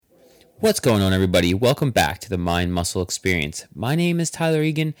What's going on, everybody? Welcome back to the Mind Muscle Experience. My name is Tyler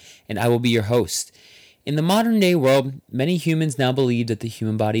Egan, and I will be your host. In the modern day world, many humans now believe that the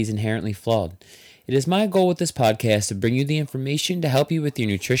human body is inherently flawed. It is my goal with this podcast to bring you the information to help you with your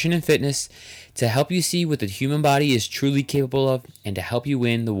nutrition and fitness, to help you see what the human body is truly capable of, and to help you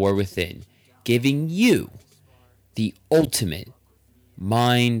win the war within, giving you the ultimate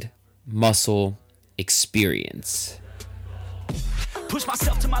mind muscle experience. Push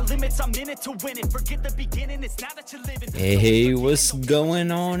myself to my limits, I'm in it to win it. Forget the beginning, it's now that you're living. Hey, what's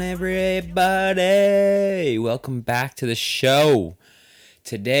going on, everybody? Welcome back to the show.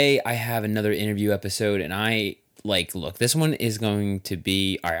 Today, I have another interview episode, and look, this one is going to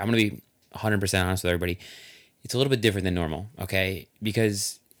be, all right, I'm going to be 100% honest with everybody. It's a little bit different than normal, okay?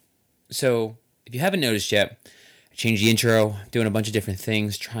 Because, if you haven't noticed yet, I changed the intro, doing a bunch of different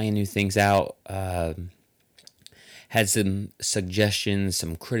things, trying new things out, had some suggestions,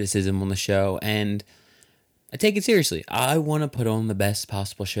 some criticism on the show, and I take it seriously. I want to put on the best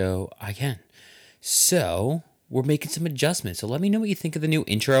possible show I can. So we're making some adjustments. So let me know what you think of the new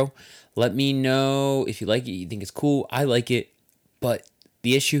intro. Let me know if you like it, you think it's cool. I like it. But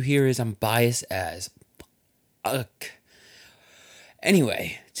the issue here is I'm biased as fuck.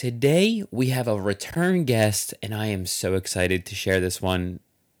 Anyway, today we have a return guest, and I am so excited to share this one,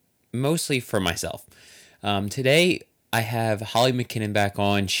 mostly for myself. Today, I have Holly McKinnon back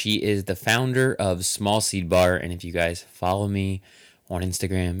on. She is the founder of Small Seed Bar, and if you guys follow me on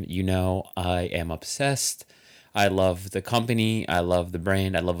Instagram, you know I am obsessed. I love the company. I love the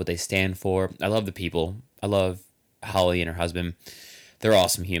brand. I love what they stand for. I love the people. I love Holly and her husband. They're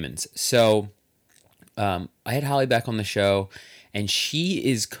awesome humans. So I had Holly back on the show, and she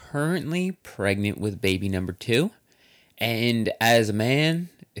is currently pregnant with baby number 2. And as a man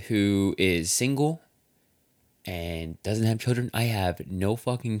who is single and doesn't have children, I have no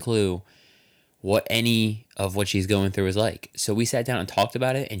fucking clue what any of what she's going through is like. So we sat down and talked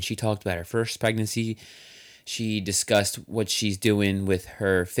about it, and she talked about her first pregnancy. She discussed what she's doing with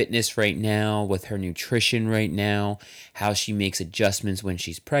her fitness right now, with her nutrition right now, how she makes adjustments when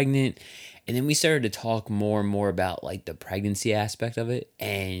she's pregnant. And then we started to talk more and more about like the pregnancy aspect of it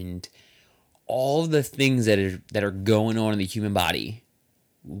and all the things that are going on in the human body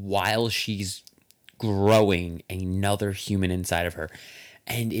while she's growing another human inside of her.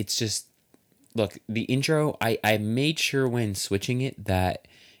 And it's just, look, the intro, I made sure when switching it that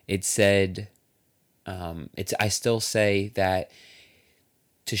it said, I still say that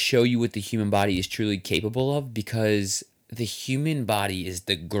to show you what the human body is truly capable of, because the human body is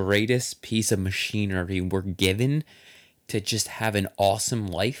the greatest piece of machinery we're given to just have an awesome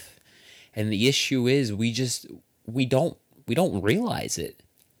life. And the issue is we don't realize it.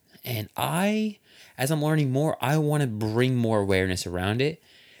 And as I'm learning more, I want to bring more awareness around it.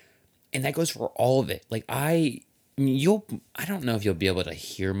 And that goes for all of it. Like I don't know if you'll be able to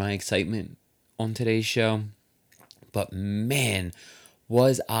hear my excitement on today's show, but man,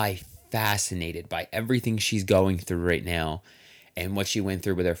 was I fascinated by everything she's going through right now and what she went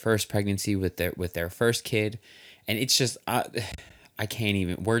through with her first pregnancy, with their first kid. And it's just, I can't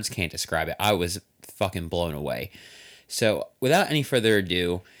even, words can't describe it. I was fucking blown away. So without any further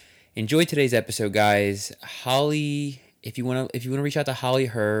ado, enjoy today's episode, guys. Holly, if you want to reach out to Holly,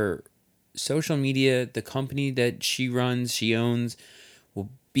 her social media, the company that she runs, she owns,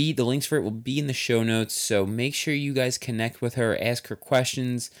 the links for it will be in the show notes. So make sure you guys connect with her, ask her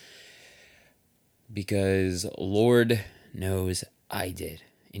questions, because Lord knows I did.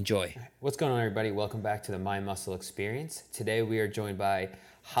 Enjoy. What's going on, everybody? Welcome back to the Mind Muscle Experience. Today we are joined by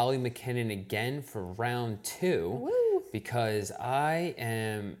Holly McKinnon again for round 2. Woo. Because I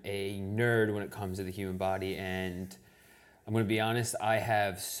am a nerd when it comes to the human body, and I'm going to be honest, I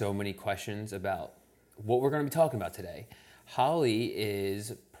have so many questions about what we're going to be talking about today. Holly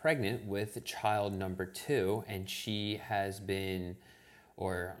is pregnant with child number 2, and she has been,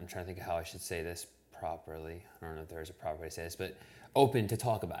 or I'm trying to think of how I should say this properly. I don't know if there's a proper way to say this, but open to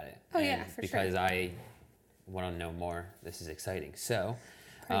talk about it. Oh, yeah, for sure. Because I want to know more. This is exciting. So...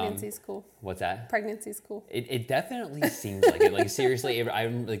 Pregnancy's cool. What's that? Pregnancy's cool. It definitely seems like it. Like, seriously,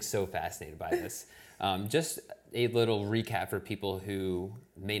 I'm like so fascinated by this. Just a little recap for people who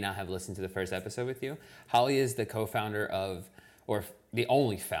may not have listened to the first episode with you. Holly is the co-founder of, or the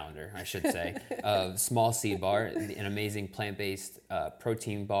only founder, I should say, of Small Seed Bar, an amazing plant-based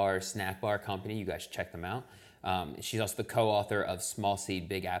protein bar, snack bar company. You guys should check them out. She's also the co-author of Small Seed,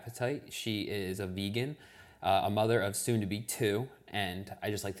 Big Appetite. She is a vegan, a mother of soon-to-be 2. And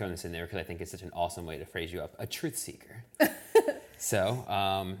I just like throwing this in there because I think it's such an awesome way to phrase you up. A truth seeker.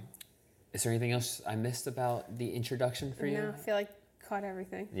 So, is there anything else I missed about the introduction for you? No, I feel like caught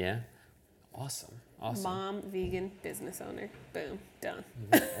everything. Yeah? Awesome. Mom, vegan, business owner. Boom, done.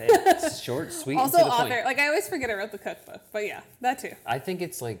 It's short, sweet, Also and to the author. point. Like I always forget I wrote the cookbook, but yeah, that too. I think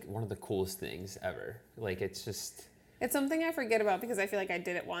it's like one of the coolest things ever. Like it's just It's something I forget about because I feel like I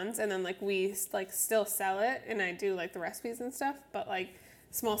did it once, and then like we like still sell it, and I do like the recipes and stuff. But like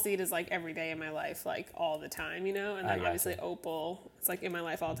Small Seed is like every day in my life, like all the time, you know. And I then gotcha. obviously Opal, it's like in my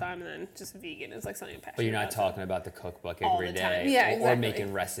life all the time, and then just vegan is like something I'm passionate. but you're not about. talking about the cookbook All every the day, time. Yeah, or exactly.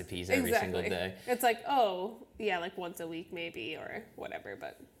 making recipes every single day. It's like, oh yeah, like once a week maybe or whatever.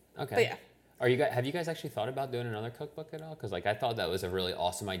 But Okay. But yeah. Have you guys actually thought about doing another cookbook at all? Because like I thought that was a really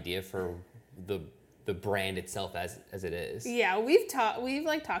awesome idea for the brand itself as it is. Yeah, we've talked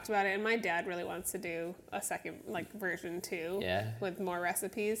about it, and my dad really wants to do a second like version too. Yeah. With more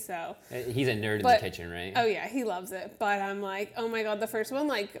recipes, so. He's a nerd in the kitchen, right? Oh yeah, he loves it. But I'm like, oh my god, the first one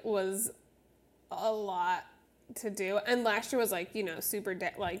like was a lot to do, and last year was like super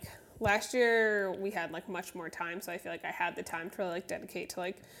like. Last year we had like much more time, so I feel like I had the time to like dedicate to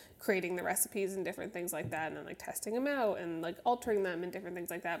like creating the recipes and different things like that, and then like testing them out and like altering them and different things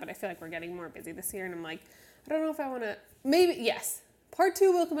like that. But I feel like we're getting more busy this year, and I'm like, I don't know if I want to. Maybe yes, part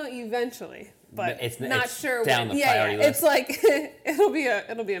 2 will come out eventually, but it's not it's sure down when. the priority list. It's like it'll be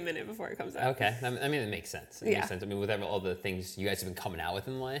a minute before it comes out. Okay, I mean it makes sense. It makes sense. I mean with all the things you guys have been coming out with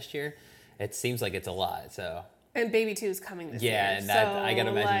in the last year, it seems like it's a lot. So. And Baby 2 is coming this year. Yeah, and that so, I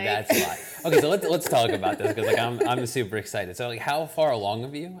gotta imagine like... that's a lot. Okay, so let's talk about this because like I'm super excited. So like, how far along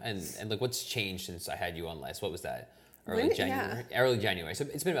have you, and like what's changed since I had you on last? What was that? Early January. Yeah. Early January. So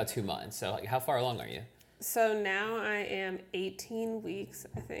it's been about 2 months. So like, how far along are you? So now I am 18 weeks,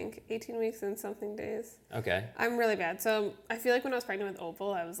 I think. 18 weeks and something days. Okay. I'm really bad. So I feel like when I was pregnant with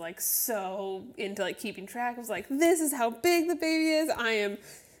Opal, I was like so into like keeping track. I was like, this is how big the baby is. I am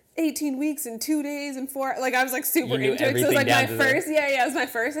 18 weeks and 2 days and 4. Like I was like super into it. So it was like my first. Yeah, it was my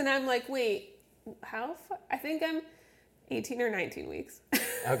first. And I'm like, wait, how far? I think I'm 18 or 19 weeks.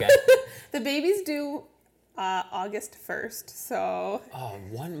 Okay. The baby's due August 1st, so... Oh,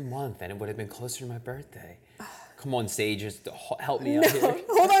 1 month, and it would have been closer to my birthday. Come on, Sage, just help me out here.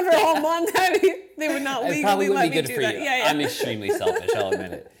 Hold on for a whole month. They would not legally let me do that. Yeah. I'm extremely selfish, I'll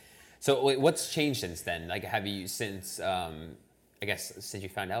admit it. So wait, what's changed since then? Like, have you since, I guess, since you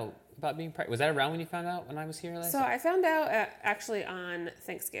found out about being pregnant? Was that around when you found out when I was here last time? So I found out actually on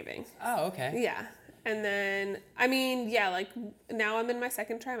Thanksgiving. Oh, okay. Yeah. And then, I mean, yeah, like, now I'm in my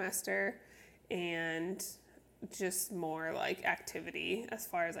second trimester, and... just more like activity as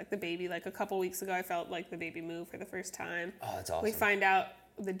far as like the baby. Like a couple weeks ago I felt like the baby move for the first time. Oh, that's awesome. We find out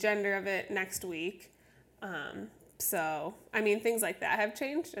the gender of it next week. So I mean things like that have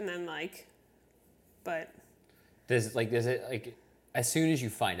changed, and then like but does it like as soon as you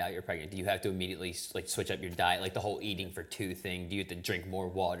find out you're pregnant, do you have to immediately like switch up your diet, like the whole eating for 2 thing? Do you have to drink more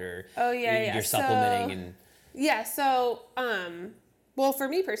water? Oh yeah. You're supplementing and yeah, so well, for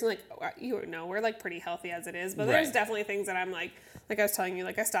me personally, like, we're, like, pretty healthy as it is. But there's definitely things that I'm, like I was telling you,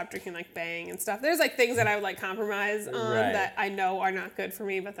 like, I stopped drinking, like, Bang and stuff. There's, like, things that I would, like, compromise on that I know are not good for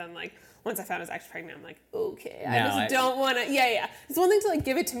me. But then, like, once I found I was actually pregnant, I'm like, okay, I don't want to. Yeah. It's one thing to, like,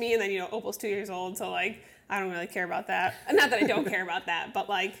 give it to me. And then, Opal's 2 years old. So, like, I don't really care about that. Not that I don't care about that. But,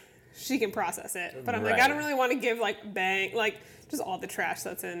 like, she can process it. But I'm like, I don't really want to give, like, Bang, like, just all the trash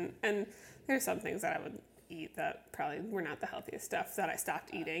that's in. And there's some things that I would eat that probably were not the healthiest stuff that I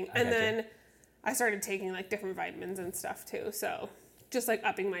stopped eating. And then I started taking like different vitamins and stuff too. So just like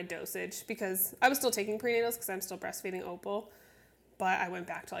upping my dosage, because I was still taking prenatals because I'm still breastfeeding Opal. But I went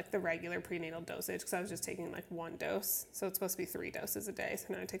back to like the regular prenatal dosage because I was just taking like 1 dose. So it's supposed to be 3 doses a day.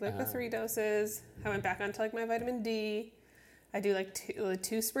 So now I take like the 3 doses. I went back onto like my vitamin D. I do like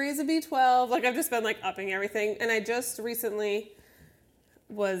 2 sprays of B12. Like I've just been like upping everything. And I just recently...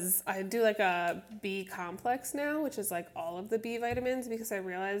 I do like a B complex now, which is like all of the B vitamins, because I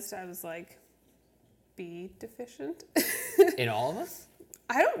realized I was like B deficient. In all of us?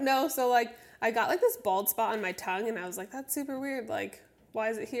 I don't know. So like I got like this bald spot on my tongue, and I was like, that's super weird. Like, why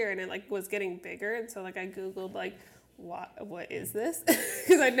is it here? And it like was getting bigger. And so like I Googled like, what is this?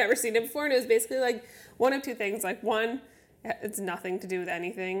 Because I'd never seen it before. And it was basically like one of 2 things. Like one, it's nothing to do with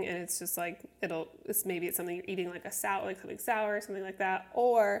anything, and it's just like maybe it's something you're eating, like something sour or something like that,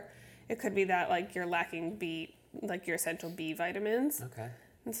 or it could be that like you're lacking B, like your essential B vitamins. Okay.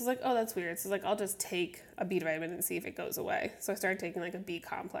 And so it's like, oh, that's weird. So like I'll just take a B vitamin and see if it goes away. So I started taking like a B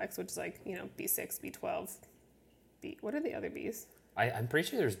complex, which is like B6, B12, B. What are the other Bs? I'm pretty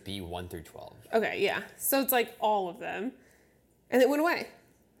sure there's B1 through 12. Okay, yeah. So it's like all of them, and it went away.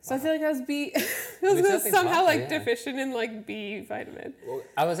 So I feel like I was somehow deficient in like B vitamin. Well,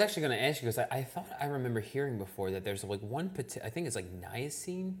 I was actually going to ask you because I thought I remember hearing before that there's like one I think it's like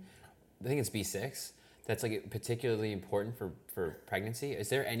niacin I think it's B6. That's like particularly important for pregnancy. Is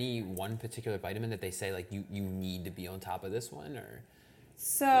there any one particular vitamin that they say like you need to be on top of this one or?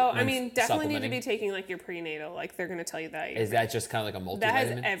 So I mean, definitely need to be taking like your prenatal. Like they're gonna tell you that. Is that just kind of like a multivitamin? That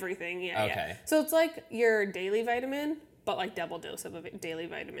has everything. Yeah. Okay. Yeah. So it's like your daily vitamin, but like double dose of a daily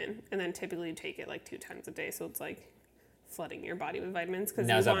vitamin, and then typically you take it like 2 times a day. So it's like flooding your body with vitamins.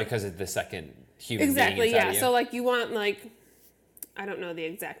 Now is that because of the second human exactly, being inside yeah. of you? So like you want like, I don't know the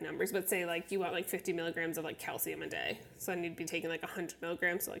exact numbers, but say like you want like 50 milligrams of like calcium a day. So then you'd be taking like 100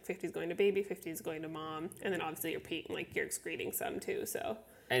 milligrams. So like 50 is going to baby, 50 is going to mom, and then obviously you're excreting some too. So.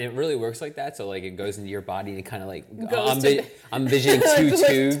 And it really works like that. So like it goes into your body and kind of like I'm envisioning two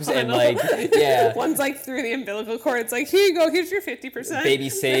tubes and like yeah. One's like through the umbilical cord. It's like here you go. Here's your 50%. Baby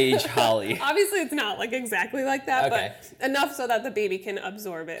sage Holly. Obviously, it's not like exactly like that, but enough so that the baby can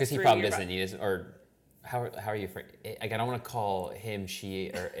absorb it. Because he probably doesn't need it, or how are you afraid? Like I don't want to call him she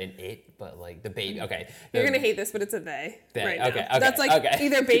or an it, but like the baby. Okay, you're gonna hate this, but it's a they. Right now. Okay. That's like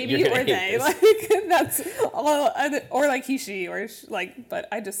either baby or they. Like that's all, or like he, she, or like. But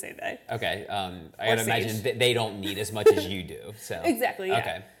I just say they. Okay. I gotta imagine they don't need as much as you do. So exactly. Yeah.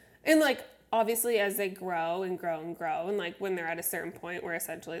 Okay. And like obviously, as they grow and grow and grow, and like when they're at a certain point where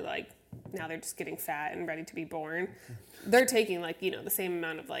essentially like now they're just getting fat and ready to be born, they're taking like the same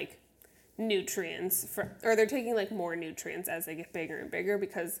amount of like nutrients or they're taking like more nutrients as they get bigger and bigger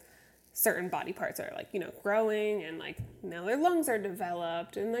because certain body parts are like growing and like now their lungs are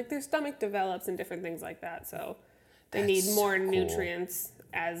developed and like their stomach develops and different things like that, so they need more nutrients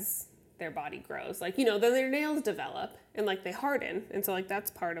as their body grows, like then their nails develop and like they harden, and so like that's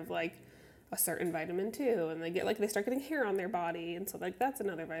part of like a certain vitamin too, and they start getting hair on their body, and so like that's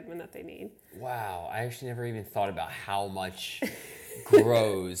another vitamin that they need. Wow, I actually never even thought about how much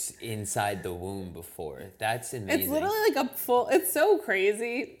grows inside the womb before. That's amazing. It's literally like it's so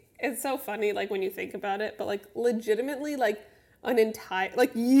crazy. It's so funny like when you think about it, but like legitimately like an entire,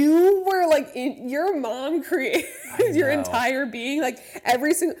 like you were like your mom created your entire being, like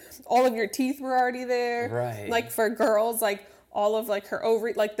all of your teeth were already there. Right. Like for girls, like all of like her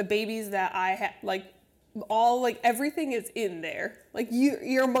ovary, like the babies that I had, like all like everything is in there. Like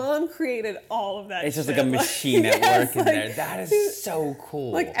your mom created all of that. It's just like a machine at work in there. That is so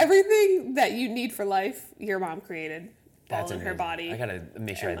cool. Like everything that you need for life, your mom created. That's all in her body. I gotta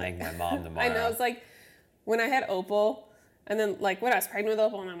make sure I thank my mom tomorrow. I know, it's like when I had Opal, and then like when I was pregnant with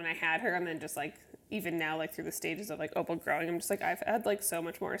Opal, and then when I had her, and then just like even now, like through the stages of like Opal growing, I'm just like I've had like so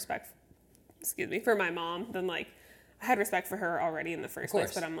much more respect, for my mom than like I had respect for her already in the first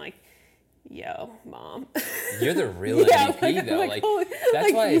place. But I'm like, yo, mom. You're the real MVP though. Like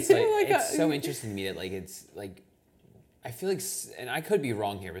that's why it's like it's so interesting to me that like it's like I feel like, and I could be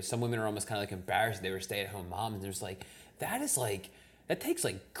wrong here, but some women are almost kind of like embarrassed they were stay-at-home moms. And there's like that takes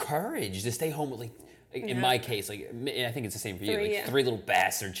like courage to stay home with like in my case, like I think it's the same for you, three little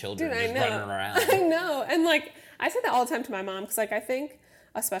bastard children just running around. I know, and like I say that all the time to my mom because like I think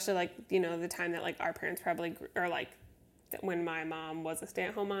especially like the time that like our parents probably or like when my mom was a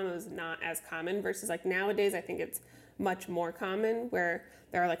stay-at-home mom, it was not as common versus like nowadays I think it's much more common where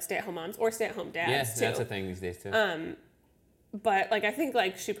there are like stay-at-home moms or stay-at-home dads too. That's a thing these days too. But like I think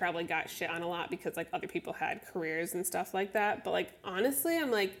like she probably got shit on a lot because like other people had careers and stuff like that. But like honestly,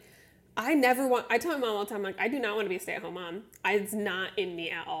 I'm like I tell my mom all the time, like I do not want to be a stay-at-home mom. It's not in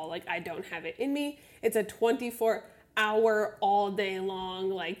me at all. Like I don't have it in me. It's a 24-hour all day long,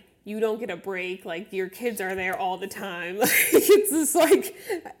 like you don't get a break, like your kids are there all the time. Like it's just like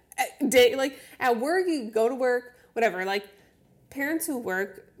day, like at work you go to work, whatever, like parents who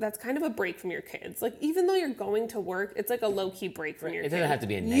work, that's kind of a break from your kids. Like even though you're going to work, it's like a low-key break from your kids. It doesn't have to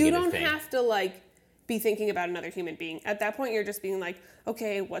be a negative thing. You don't thing. have to like be thinking about another human being. At that point you're just being like,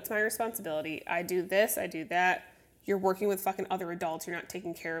 okay, what's my responsibility? I do this, I do that. You're working with fucking other adults. You're not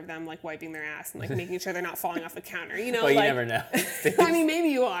taking care of them, like wiping their ass and like making sure they're not falling off the counter. Well, like, you never know. I mean, maybe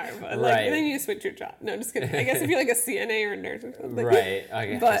you are, but like, and then you switch your job. No, just kidding. I guess if you're like a CNA or a nurse or something. Right.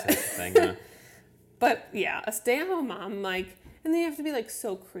 Okay. That's the thing, huh? But yeah, a stay-at-home mom, like, and then you have to be like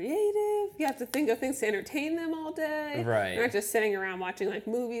so creative. You have to think of things to entertain them all day. Right. You're not just sitting around watching like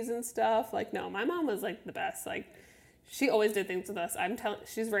movies and stuff. Like, no, my mom was like the best. Like, she always did things with us.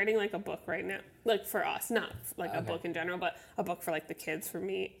 She's writing like a book right now, like for us, not like a book in general, but a book for like the kids, for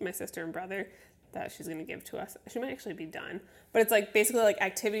me, my sister and brother, that she's gonna give to us. She might actually be done, but it's like basically like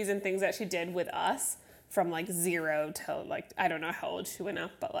activities and things that she did with us from like 0 till like I don't know how old she went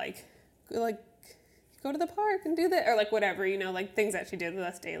up, but like go to the park and do that, or like whatever, like things that she did with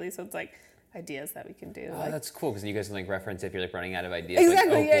us daily. So it's like ideas that we can do. Oh, like, that's cool because you guys can like reference if you're like running out of ideas.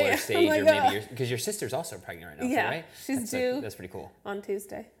 Exactly, like, yeah. Or stage, Like, or maybe because your sister's also pregnant right now, yeah, right? she's due. That's pretty cool. On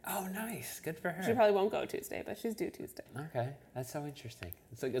Tuesday. Oh, nice. Good for her. She probably won't go Tuesday, but she's due Tuesday. Okay, that's so interesting.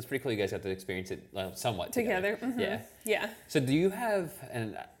 It's pretty cool. You guys got to experience it somewhat Together. Mm-hmm. Yeah. Yeah. So do you have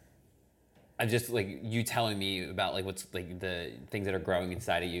and I'm just like you telling me about like what's like the things that are growing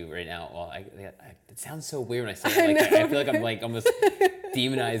inside of you right now. Well, it sounds so weird when I say it. Like, I feel like I'm like almost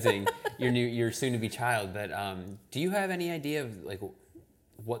demonizing your soon to be child. But do you have any idea of like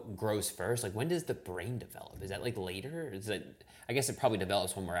what grows first? Like when does the brain develop? Is that like later? Or is it? I guess it probably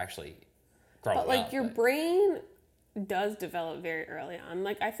develops when we're actually growing up. But like your brain does develop very early on.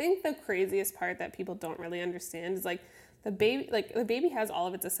 Like I think the craziest part that people don't really understand is like the baby has all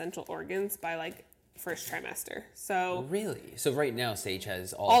of its essential organs by like first trimester. So really? So right now Sage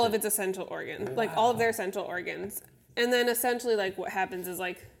has all of its essential organs, like all of their essential organs. And then essentially like what happens is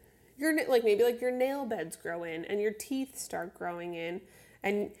like maybe like your nail beds grow in and your teeth start growing in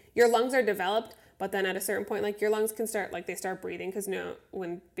and your lungs are developed, but then at a certain point like your lungs can start like they start breathing because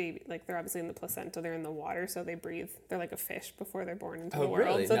when baby like they're obviously in the placenta, they're in the water, so they breathe. They're like a fish before they're born into the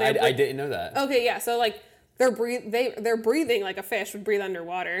world. Really? So no, I didn't know that. Okay, yeah. So like they're breathing like a fish would breathe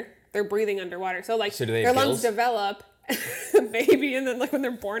underwater. They're breathing underwater. So like their lungs develop baby, and then like when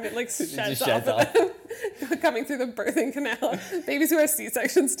they're born it like sheds off. Coming through the birthing canal. Babies who have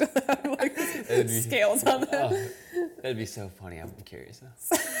C-sections still have like scales on them. Oh, that'd be so funny. I'm curious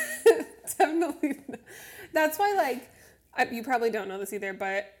now. Definitely. That's why like you probably don't know this either,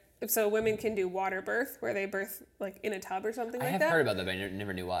 but so women can do water birth where they birth like in a tub or something like that. I have heard about that, but I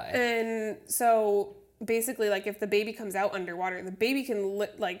never knew why. And so basically like if the baby comes out underwater, the baby can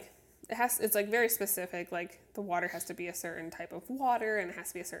it's like very specific, like the water has to be a certain type of water and it has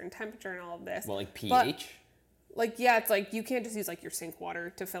to be a certain temperature and all of this. Well, like pH? But, like, yeah, it's like you can't just use like your sink water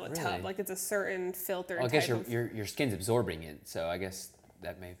to fill a tub. Really? Like it's a certain filter. Well, I guess your skin's absorbing it, so I guess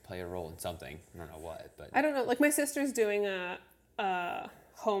that may play a role in something. I don't know what, but I don't know. Like my sister's doing a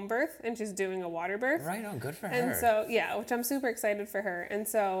home birth and she's doing a water birth. Right on, good for her. And so yeah, which I'm super excited for her. And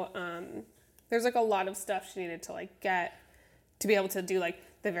so there's like a lot of stuff she needed to like get to be able to do like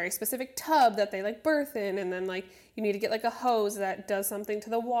the very specific tub that they like birth in, and then like you need to get like a hose that does something to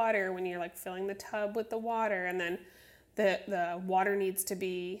the water when you're like filling the tub with the water, and then the water needs to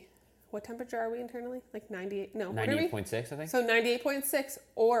be, what temperature are we internally? Like 98? No, 98.6, I think. So 98.6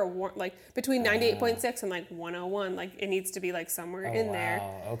 or like between 98.6 and like 101, like it needs to be like somewhere in there.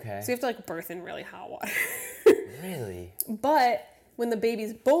 Okay. So you have to like birth in really hot water. Really? But when the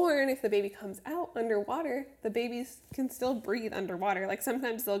baby's born, if the baby comes out underwater, the babies can still breathe underwater. Like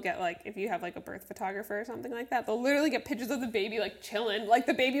sometimes they'll get like, if you have like a birth photographer or something like that, they'll literally get pictures of the baby like chilling. Like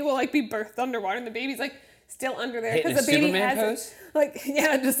the baby will like be birthed underwater and the baby's like still under there because the baby Superman has pose? like,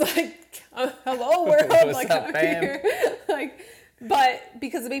 yeah, just like hello world, like up, I'm here. Like, but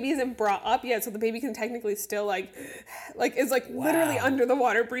because the baby isn't brought up yet, so the baby can technically still like is like literally under the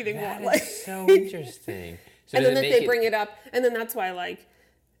water breathing. That like is so interesting. So and then they bring it up, and then that's why like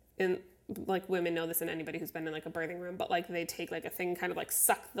women know this, and anybody who's been in like a birthing room, but like they take like a thing kind of like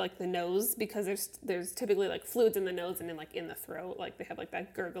suck like the nose, because there's typically like fluids in the nose and in the throat, like they have like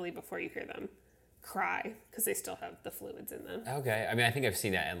that gurgly before you hear them cry because they still have the fluids in them. Okay, I mean I think I've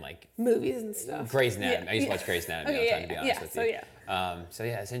seen that in like movies and stuff. Grey's Anatomy. I used to watch Grey's Anatomy all the time, to be honest with you. So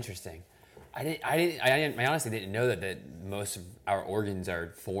yeah, it's interesting. I honestly didn't know that most of our organs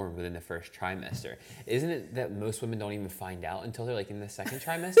are formed within the first trimester. Isn't it that most women don't even find out until they're like in the second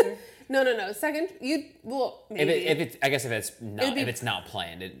trimester? No. Second, maybe. If it's not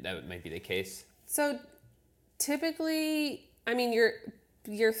planned, that might be the case. So typically, I mean,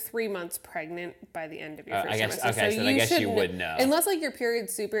 you're 3 months pregnant by the end of your first trimester. Okay, so I guess you would know. Unless like your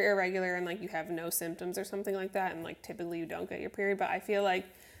period's super irregular and like you have no symptoms or something like that, and like typically you don't get your period. But I feel like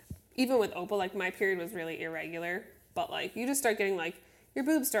even with Opal, like my period was really irregular, but like you just start getting like your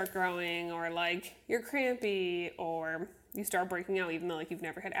boobs start growing, or like you're crampy, or you start breaking out even though like you've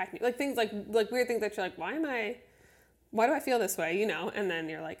never had acne, like things like weird things that you're like, why do I feel this way, and then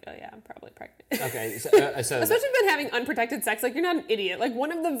you're like, oh yeah, I'm probably pregnant. Okay, so especially if you've been having unprotected sex, like you're not an idiot. Like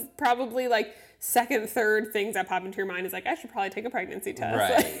one of the probably like second, third things that pop into your mind is like, I should probably take a pregnancy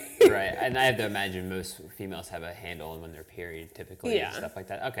test. Right. And I have to imagine most females have a handle on when their period typically and stuff like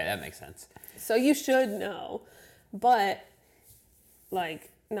that. Okay, that makes sense. So you should know, but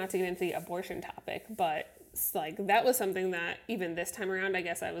like not to get into the abortion topic, but like that was something that even this time around, I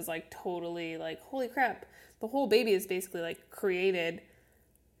guess I was like totally like, holy crap. The whole baby is basically like created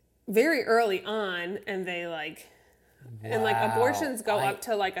very early on, and they like, and like abortions go up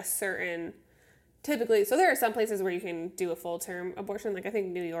to like a certain typically, so there are some places where you can do a full-term abortion. Like, I think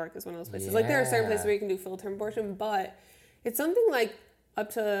New York is one of those places. Like, there are certain places where you can do full-term abortion, but it's something like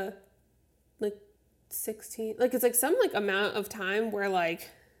up to like 16, like it's like some like amount of time where like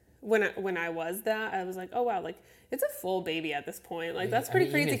when I was that, I was like, oh wow, like it's a full baby at this point. Like that's pretty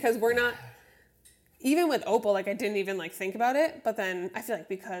crazy because we're not, even with Opal, like I didn't even like think about it, but then I feel like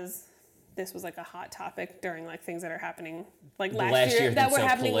because this was like a hot topic during like things that are happening like last year that were so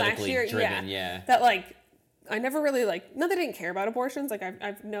happening last year, driven, that like I never really like, not that I didn't care about abortions, like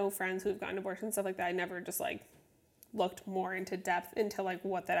I've no friends who've gotten abortions, stuff like that. I never just like looked more into depth into like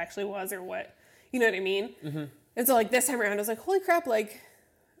what that actually was or what, you know what I mean? Mm-hmm. And so like this time around I was like, holy crap, like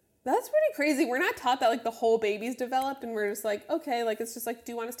that's pretty crazy. We're not taught that like the whole baby's developed and we're just like, okay, like it's just like,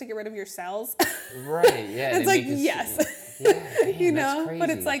 do you want us to get rid of your cells? Right, yeah. It's like, yes. Yeah, man, you know? crazy. But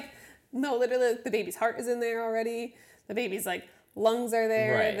it's like, no, literally the baby's heart is in there already. The baby's like lungs are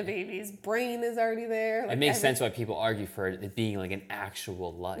there. Right. The baby's brain is already there. Like, it makes sense why people argue for it being like an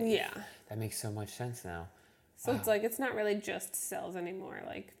actual life. Yeah. That makes so much sense now. So it's like, it's not really just cells anymore.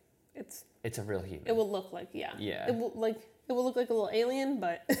 Like it's a real human. It will look like, yeah. Yeah. It will look like a little alien,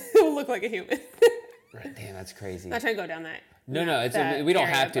 but it will look like a human. Right. Damn, that's crazy. Not trying to go down that. No, we don't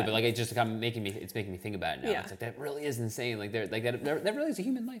have to, but like it just making me think about it now. Yeah. It's like that really is insane. Like that really is a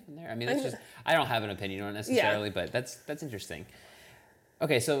human life in there. I mean, that's just, I don't have an opinion on it necessarily, but that's interesting.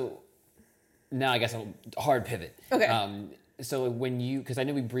 Okay, so now I guess a hard pivot. Okay. So when because I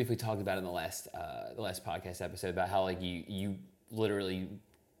know we briefly talked about it in the last podcast episode about how like you literally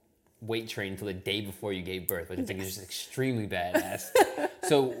weight trained until the day before you gave birth, which I think is just extremely badass.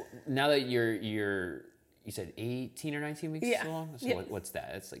 So now that you said 18 or 19 weeks along? So what's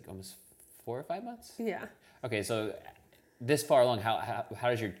that? It's like almost 4 or 5 months? Yeah. Okay, so this far along, how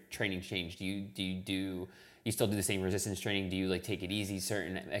does your training change? Do you still do the same resistance training? Do you like take it easy,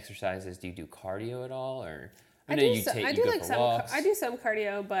 certain exercises? Do you do cardio at all? Or I do some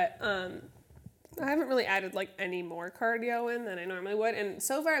cardio, but I haven't really added like any more cardio in than I normally would. And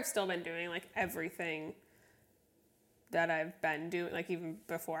so far I've still been doing like everything that I've been doing, like even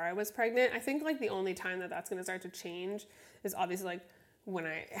before I was pregnant. I think like the only time that's going to start to change is obviously like when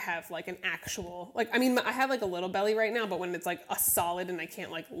I have like an actual, like, I mean, I have like a little belly right now, but when it's like a solid and I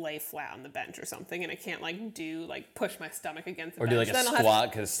can't like lay flat on the bench or something and I can't like push my stomach against the bench. Or do like a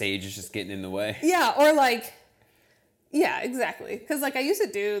squat because stage is just getting in the way. Yeah, or like, yeah, exactly. Because like I used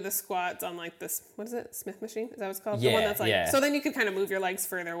to do the squats on like this, what is it, Smith machine? Is that what it's called? Yeah, the one that's like, so then you could kind of move your legs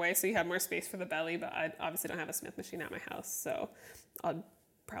further away so you have more space for the belly, but I obviously don't have a Smith machine at my house, so I'll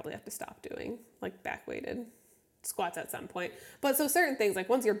probably have to stop doing like back weighted squats at some point. But so certain things, like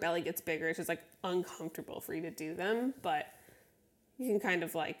once your belly gets bigger, it's just like uncomfortable for you to do them, but you can kind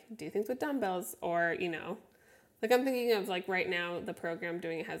of like do things with dumbbells or, you know, like I'm thinking of like right now the program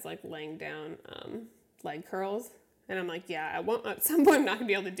doing it has like laying down leg curls. And I'm like, yeah, at some point I'm not going to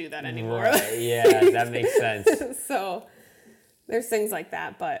be able to do that anymore. Right, yeah, that makes sense. So there's things like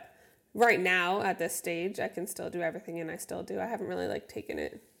that. But right now at this stage, I can still do everything and I still do. I haven't really like taken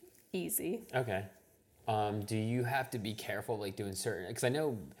it easy. Okay. Do you have to be careful like doing certain, because I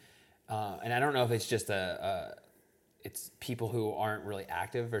know, and I don't know if it's just it's people who aren't really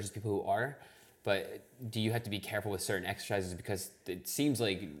active versus people who are, but do you have to be careful with certain exercises because it seems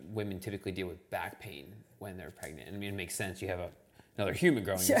like women typically deal with back pain when they're pregnant. I mean, it makes sense. You have another human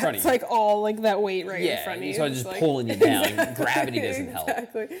growing in front of you. It's like all like that weight right in front of you. So it's just like, pulling you down. Like, gravity doesn't help.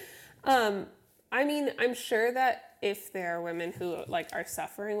 Exactly. I mean, I'm sure that if there are women who like are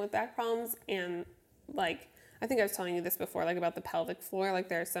suffering with back problems and like, I think I was telling you this before, like about the pelvic floor, like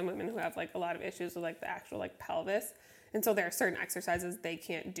there are some women who have like a lot of issues with like the actual like pelvis. And so there are certain exercises they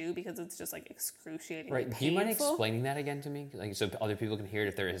can't do because it's just like excruciating. Right. Do you mind explaining that again to me? Like so other people can hear it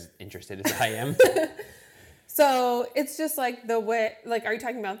if they're as interested as I am. So it's just like the way, like, are you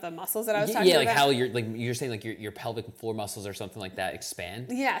talking about the muscles that I was talking about? Yeah, like how you're saying like your pelvic floor muscles or something like that expand.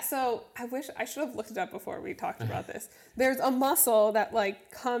 Yeah. So I should have looked it up before we talked about this. There's a muscle that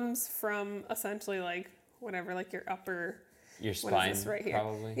like comes from essentially like whatever, like your spine, what is this right here?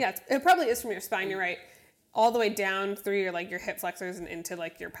 Probably. Yeah, it probably is from your spine. You're right. All the way down through your like your hip flexors and into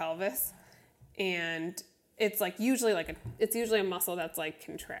like your pelvis, and it's like usually a muscle that's like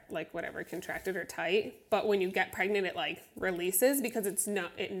contracted or tight. But when you get pregnant, it like releases because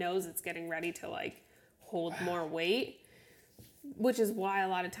it knows it's getting ready to like hold more weight, which is why a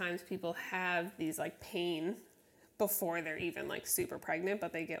lot of times people have these like pain before they're even like super pregnant,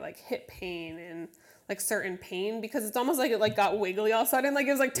 but they get like hip pain and like certain pain because it's almost like it like got wiggly all of a sudden, like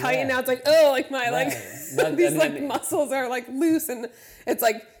it was like tight and now it's like, oh, like my like these like muscles are like loose, and it's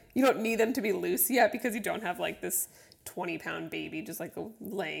like you don't need them to be loose yet because you don't have like this 20-pound baby just like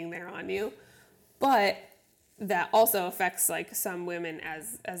laying there on you. But that also affects like some women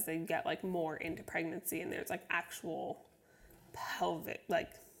as they get like more into pregnancy, and there's like actual pelvic, like,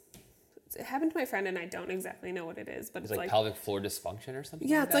 it happened to my friend and I don't exactly know what it is, but it's like pelvic floor dysfunction or something.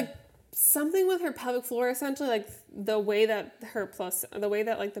 Yeah, like it's like something with her pelvic floor, essentially, like the way that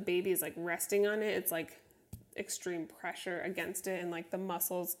like the baby is like resting on it, it's like extreme pressure against it, and like the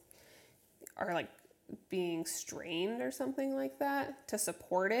muscles are like being strained or something like that to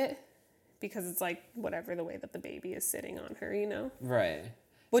support it, because it's like whatever the way that the baby is sitting on her, you know? Right.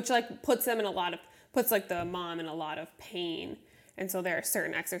 Which like puts like the mom in a lot of pain. And so there are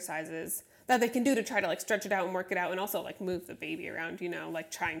certain exercises that they can do to try to like stretch it out and work it out, and also like move the baby around, you know, like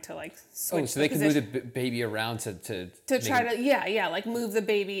trying to like switch. Oh, so they can move the baby around to try to like move the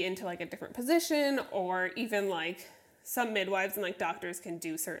baby into like a different position, or even like some midwives and like doctors can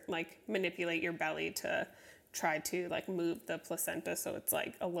do certain like manipulate your belly to try to like move the placenta so it's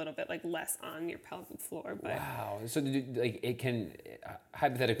like a little bit like less on your pelvic floor. But wow, so like it can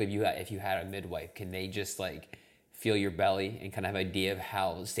hypothetically, if you had a midwife, can they just like feel your belly and kind of have an idea of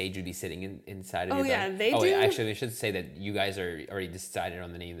how Sage would be sitting inside of your belly? Yeah, they do. Wait, actually, I should say that you guys are already decided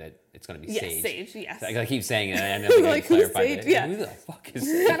on the name that it's going to be Sage. Sage, yes. I keep saying it, and I'm like, who's Sage? Yeah. Who the fuck is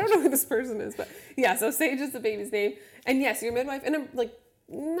Sage? I don't know who this person is, but yeah, so Sage is the baby's name. And yes, your midwife, and I'm like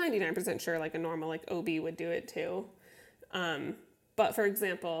 99% sure like a normal like OB would do it too. But for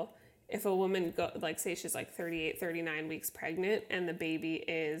example, if a woman say she's like 38, 39 weeks pregnant and the baby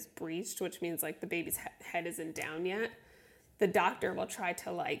is breached, which means like the baby's head isn't down yet, the doctor will try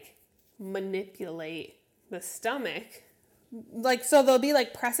to like manipulate the stomach. Like, so they'll be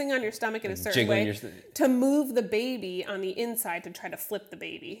like pressing on your stomach in a certain way to move the baby on the inside to try to flip the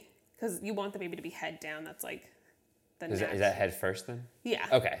baby. Because you want the baby to be head down. That's like the Is that head first then? Yeah.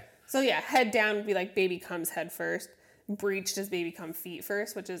 Okay. So yeah, head down would be like baby comes head first. Breached is baby come feet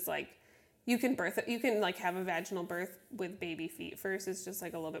first, which is like you can like have a vaginal birth with baby feet first. It's just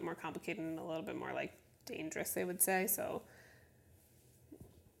like a little bit more complicated and a little bit more like dangerous, they would say. So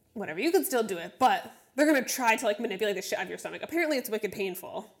whatever, you could still do it, but they're gonna try to like manipulate the shit out of your stomach. Apparently it's wicked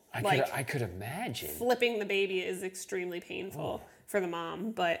painful. I could imagine. Flipping the baby is extremely painful for the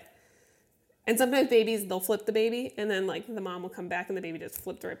mom, and sometimes babies, they'll flip the baby, and then, like, the mom will come back, and the baby just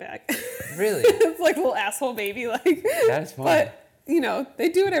flipped right back. Really? It's like a little asshole baby, like. That's fun. But, you know, they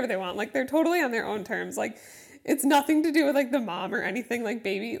do whatever they want. Like, they're totally on their own terms. Like, it's nothing to do with, like, the mom or anything. Like,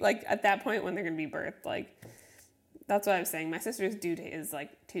 baby, like, at that point when they're going to be birthed, like, that's what I was saying. My sister's due date is,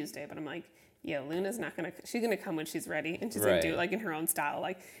 like, Tuesday, but I'm like, yeah, Luna's not going to, she's going to come when she's ready, and she's going to do it, like, in her own style.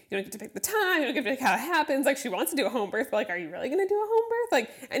 Like, you don't get to pick the time, you don't get to pick how it happens. Like, she wants to do a home birth, but, like, are you really going to do a home birth?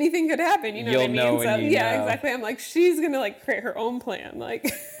 Like, anything could happen, you know what I mean? You'll know when you know. Exactly. I'm like, she's going to, like, create her own plan.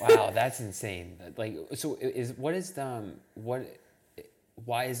 Like, wow, that's insane. Like, so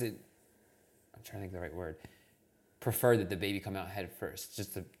why is it, I'm trying to think of the right word, prefer that the baby come out head first,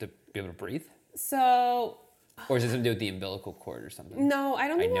 just to be able to breathe? So... Or is it something to do with the umbilical cord or something? No, I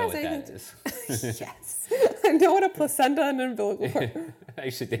don't think I know it has what anything. that is. Yes. I know what a placenta and an umbilical cord. I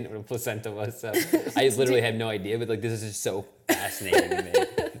actually didn't know what a placenta was, so I literally had no idea, but like this is just so fascinating to me.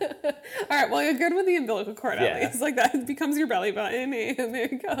 All right, well, you're good with the umbilical cord at least. Like that becomes your belly button, and there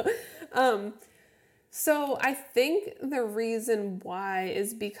you go. So I think the reason why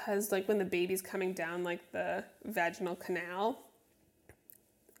is because like when the baby's coming down like the vaginal canal,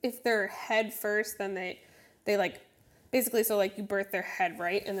 if they're head first, then they like, basically, so like you birth their head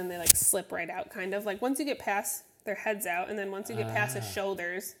right, and then they like slip right out, kind of. Like once you get past their heads out, and then once you get past the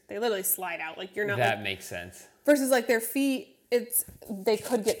shoulders, they literally slide out. Like you're not. That makes sense. Versus like their feet, they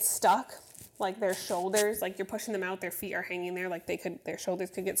could get stuck. Like their shoulders, like you're pushing them out, their feet are hanging there. Like their shoulders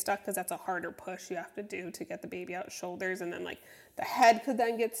could get stuck because that's a harder push you have to do to get the baby out shoulders, and then like the head could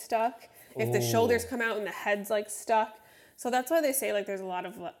then get stuck if the shoulders come out and the head's like stuck. So that's why they say like there's a lot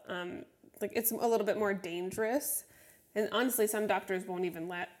of like it's a little bit more dangerous, and honestly, some doctors won't even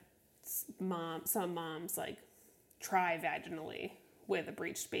let some moms like try vaginally with a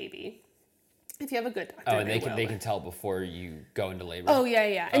breached baby. If you have a good doctor, and they can tell before you go into labor. Oh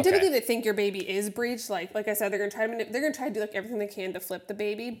yeah. And typically they think your baby is breached. Like I said, they're gonna try to do like everything they can to flip the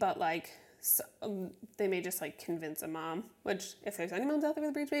baby, but like they may just like convince a mom. Which if there's any moms out there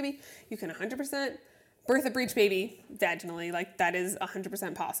with a breached baby, you can 100% birth a breached baby vaginally. Like that is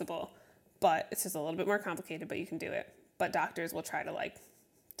 100% possible. But it's just a little bit more complicated, but you can do it. But doctors will try to like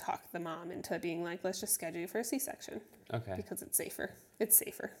talk the mom into being like, let's just schedule you for a C-section. Okay. Because it's safer. It's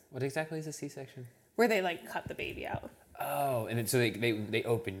safer. What exactly is a C-section? Where they like cut the baby out. Oh, and then so they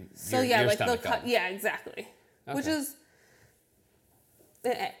open so your like stomach they'll cut. up. Yeah, exactly. Okay. Which is,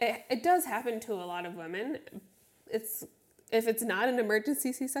 it does happen to a lot of women. if it's not an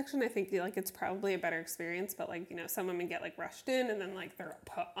emergency C-section, I think like it's probably a better experience. But like, you know, some women get like rushed in and then like they're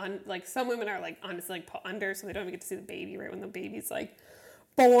put on, like some women are like honestly like put under, so they don't even get to see the baby right when the baby's like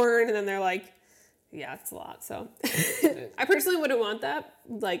born, and then they're like, yeah, it's a lot. So I personally wouldn't want that.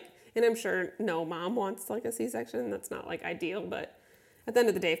 Like, and I'm sure no mom wants like a C-section. That's not like ideal, but at the end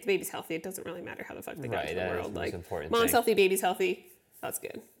of the day, if the baby's healthy, it doesn't really matter how the fuck they got into the world. Like, mom's healthy, baby's healthy. That's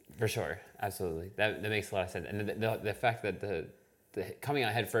good. For sure, absolutely. That makes a lot of sense, and the fact that the coming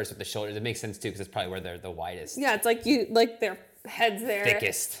out head first with the shoulders, it makes sense too, because it's probably where they're the widest. Yeah, it's like you like their heads there.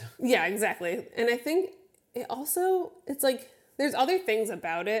 Thickest. Yeah, exactly. And I think it also, it's like there's other things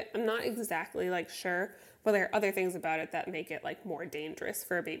about it. I'm not exactly like sure, but there are other things about it that make it like more dangerous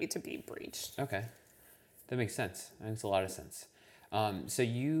for a baby to be breached. Okay, that makes sense. That makes a lot of sense. So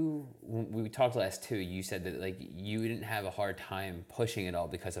when we talked last too, you said that like you didn't have a hard time pushing it all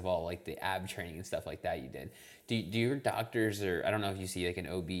because of all like the ab training and stuff like that you did. Do your doctors, or I don't know if you see like an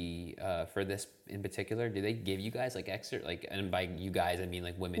OB for this in particular, do they give you guys like and by you guys I mean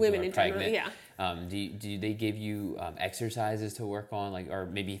like women who are pregnant? General, yeah. Do they give you exercises to work on, like, or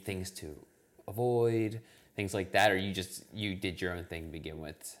maybe things to avoid, things like that, or you did your own thing to begin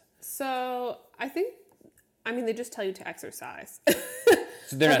with? So I mean, they just tell you to exercise.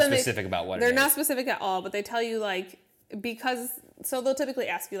 So they're not specific about what it is. They're not specific at all, but they tell you like, because, so they'll typically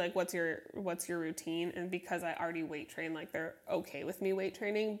ask you like, what's your routine? And because I already weight train, like they're okay with me weight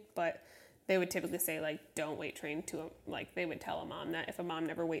training, but they would typically say like, don't weight train like they would tell a mom that if a mom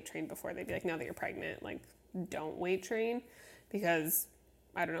never weight trained before, they'd be like, now that you're pregnant, like don't weight train, because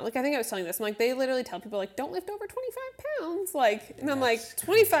I don't know. Like, I think I was telling this, I'm like, they literally tell people like, don't lift over 25 pounds. Like, and I'm like,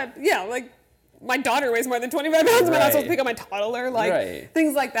 25, yeah, like, my daughter weighs more than 25 pounds. I'm not supposed to pick up my toddler, like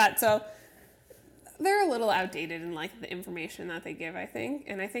things like that. So they're a little outdated in like the information that they give, I think.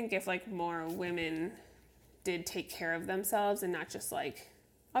 And I think if like more women did take care of themselves and not just like,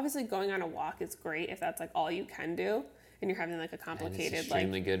 obviously going on a walk is great if that's like all you can do and you're having like a complicated, it's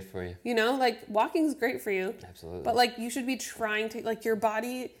extremely good for you. You know, like walking's great for you. Absolutely. But like you should be trying to, like your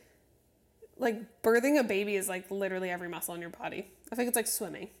body, like birthing a baby is like literally every muscle in your body. I think it's like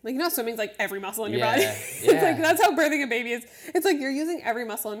swimming. Like, you know, swimming's like every muscle in your body. It's like, that's how birthing a baby is. It's like you're using every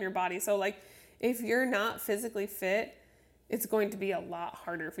muscle in your body. So like, if you're not physically fit, it's going to be a lot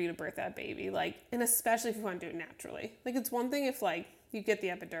harder for you to birth that baby. Like, and especially if you want to do it naturally. Like, it's one thing if like you get the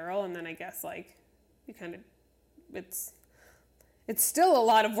epidural and then I guess like you kind of, it's still a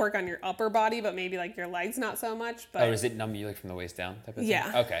lot of work on your upper body, but maybe like your legs not so much. But does it numb you like from the waist down type of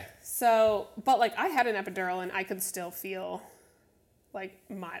thing? Okay. So, but like I had an epidural and I could still feel like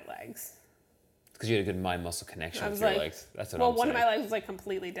my legs. Because you had a good mind muscle connection with your legs. That's what I'm saying. Well, one of my legs was like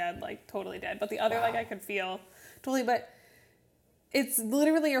completely dead, like totally dead. But the other leg I could feel totally. But it's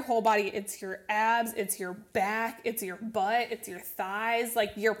literally your whole body. It's your abs, it's your back, it's your butt, it's your thighs.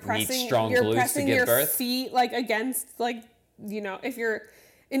 Like you're pressing your feet like against, like, you know, if you're,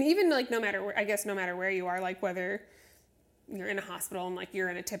 and even like no matter where you are, like whether you're in a hospital and like you're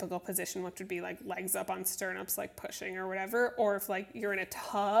in a typical position, which would be like legs up on stirrups, like pushing or whatever, or if like you're in a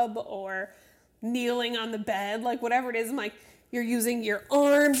tub or kneeling on the bed, like whatever it is, and like you're using your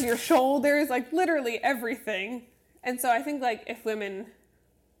arms, your shoulders, like literally everything. And so I think like if women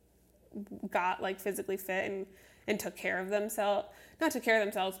got like physically fit and took care of themselves, not took care of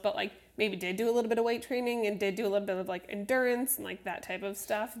themselves, but like maybe did do a little bit of weight training and did do a little bit of like endurance and like that type of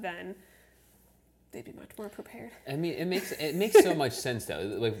stuff, then they'd be much more prepared. I mean, it makes so much sense though.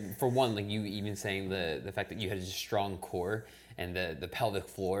 Like for one, like you even saying the fact that you had a strong core and the pelvic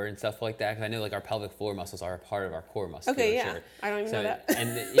floor and stuff like that. Because I know like our pelvic floor muscles are a part of our core muscles. Okay, yeah, I don't even know that.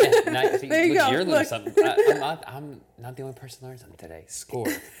 And yeah, there you go. You're learning something. I'm not the only person to learn something today. Score.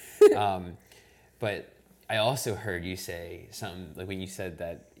 But I also heard you say something, like when you said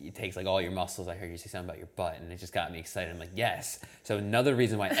that it takes like all your muscles, I heard you say something about your butt, and it just got me excited. I'm like, yes. So another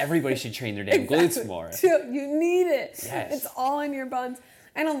reason why everybody should train their damn glutes more. You need it. Yes. It's all in your buns.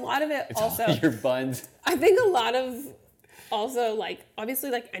 And a lot of it it's also. All your buns. I think a lot of also like,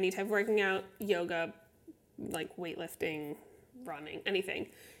 obviously like any type of working out, yoga, like weightlifting, running, anything,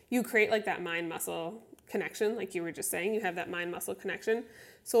 you create like that mind muscle connection. Like you were just saying, you have that mind muscle connection.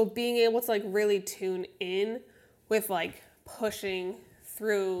 So being able to like really tune in with like pushing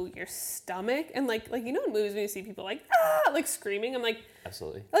through your stomach and like you know in movies when you see people like like screaming, I'm like,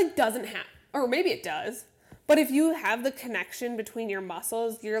 absolutely, like doesn't happen, or maybe it does, but if you have the connection between your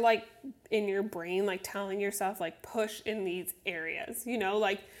muscles, you're like in your brain like telling yourself like push in these areas, you know,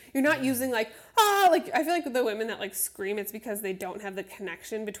 like you're not using like like I feel like the women that like scream, it's because they don't have the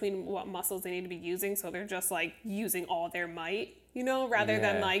connection between what muscles they need to be using, so they're just like using all their might, you know, rather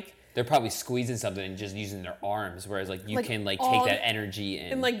than like they're probably squeezing something and just using their arms, whereas like you can like all, take that energy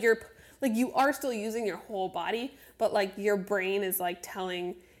and like you are still using your whole body, but like your brain is like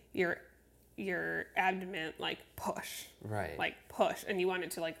telling your abdomen like push, right, like push, and you want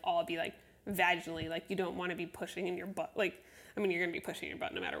it to like all be like vaginally, like you don't want to be pushing in your butt, like I mean you're gonna be pushing your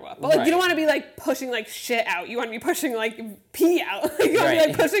butt no matter what, but like you don't want to be like pushing like shit out, you want to be pushing like pee out, like you want to be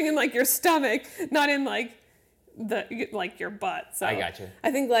like pushing in like your stomach, not in like your butt. So I got you.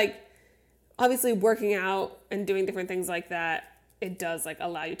 I think like obviously working out and doing different things like that, it does like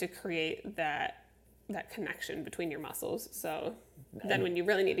allow you to create that connection between your muscles. So then when you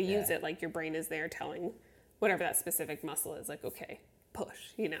really need to use it, like your brain is there telling whatever that specific muscle is, like, okay, push,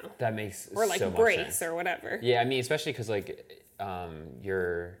 you know. That makes or like so much brace sense. or whatever. Yeah, I mean, especially because like I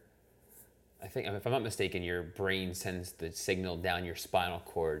think if I'm not mistaken, your brain sends the signal down your spinal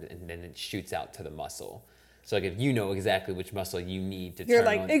cord and then it shoots out to the muscle. So like if you know exactly which muscle you need to you're turn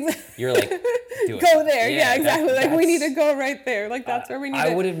like, on, you're like, do it. Go there, yeah, exactly. Like we need to go right there. Like that's where we need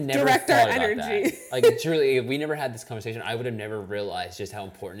I would have to never direct thought our about energy. that. Like truly, if we never had this conversation, I would have never realized just how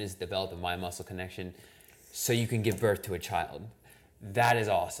important it is to develop a mind-muscle connection, so you can give birth to a child. That is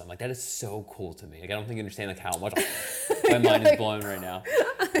awesome. Like that is so cool to me. Like I don't think you understand like how much my mind is blown right now.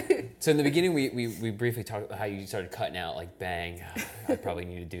 So in the beginning, we briefly talked about how you started cutting out like bang. I probably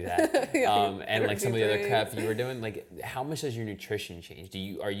need to do that. And like some of the other crap you were doing. Like how much does your nutrition change?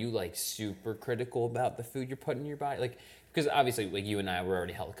 Are you like super critical about the food you're putting in your body? Like because obviously like you and I were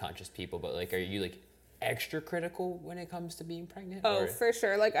already health conscious people, but like are you like extra critical when it comes to being pregnant? Oh, for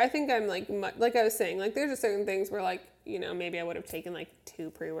sure. Like I think I'm like I was saying, like there's just certain things where like, you know, maybe I would have taken like 2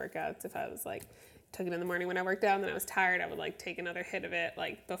 pre-workouts if I was like took it in the morning when I worked out and then I was tired, I would like take another hit of it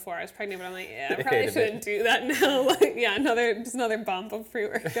like before I was pregnant, but I'm like, yeah, I probably shouldn't do that now. Like yeah, another bump of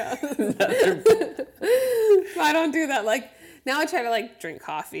pre-workout. I don't do that. Like now I try to like drink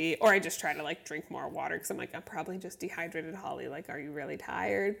coffee or I just try to like drink more water because I'm like, I'm probably just dehydrated. Holly, like are you really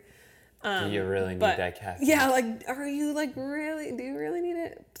tired? Do you really need that caffeine? Yeah, like, are you like do you really need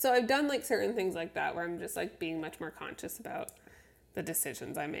it? So I've done like certain things like that where I'm just like being much more conscious about the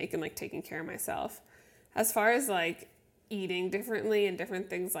decisions I make and like taking care of myself. As far as like eating differently and different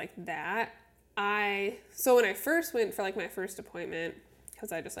things like that, so when I first went for like my first appointment,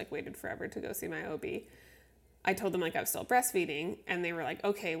 because I just like waited forever to go see my OB, I told them like I was still breastfeeding and they were like,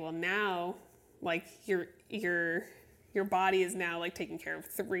 okay, well now like your body is now like taking care of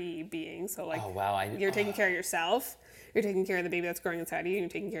 3 beings. So like, you're taking care of yourself, you're taking care of the baby that's growing inside of you, and you're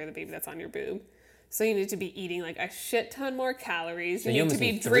taking care of the baby that's on your boob. So you need to be eating like a shit ton more calories. So you need to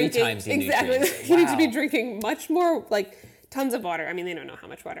be drinking 3 times the exactly. nutrients. You need to be drinking much more, like tons of water. I mean, they don't know how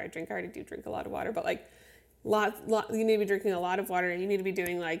much water I drink. I already do drink a lot of water, but like you need to be drinking a lot of water. You need to be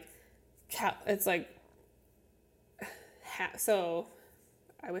doing like it's like so.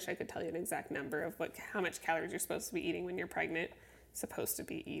 I wish I could tell you an exact number of how much calories you're supposed to be eating when you're pregnant. Supposed to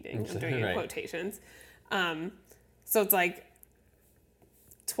be eating. I'm doing it in quotations. So it's like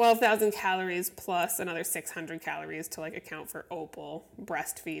 12,000 calories plus another 600 calories to like account for OPAL,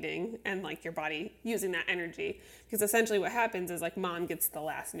 breastfeeding, and like your body using that energy. Because essentially what happens is like mom gets the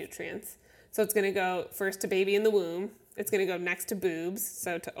last nutrients. So it's going to go first to baby in the womb. It's going to go next to boobs,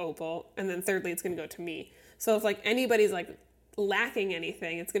 so to OPAL. And then thirdly, it's going to go to me. So if like anybody's like lacking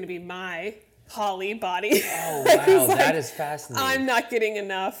anything, it's going to be my Holly body. Oh, wow. Like, that is fascinating. I'm not getting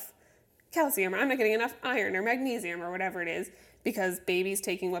enough calcium, or I'm not getting enough iron or magnesium or whatever it is, because baby's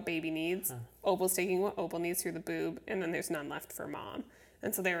taking what baby needs, OPAL's taking what OPAL needs through the boob, and then there's none left for mom.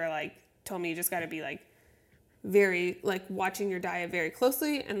 And so they were like, told me you just got to be like very like watching your diet very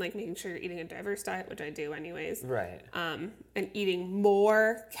closely and like making sure you're eating a diverse diet, which I do anyways. Right. And eating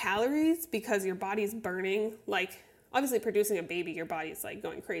more calories because your body's burning, like obviously producing a baby, your body's like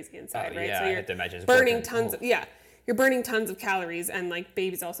going crazy inside, right? Yeah, so I you're have to imagine it's burning tons of, you're burning tons of calories, and like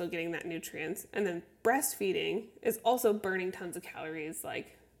baby's also getting that nutrients. And then breastfeeding is also burning tons of calories,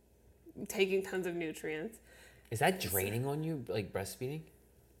 like taking tons of nutrients. Is that draining on you, like breastfeeding?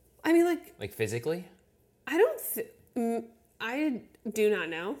 I mean, like physically? I do not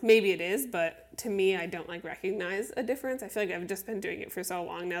know. Maybe it is, but to me, I don't like recognize a difference. I feel like I've just been doing it for so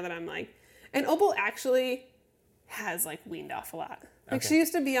long now that I'm like, and OPAL actually has like weaned off a lot. Like she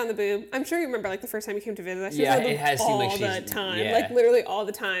used to be on the boob. I'm sure you remember like the first time you came to visit us. She was on the boob it has seemed like all the time, like literally all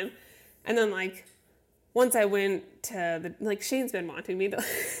the time. And then like once I went to Shane's been wanting me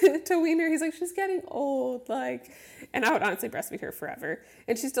to to wean her. He's like, she's getting old, like, and I would honestly breastfeed her forever,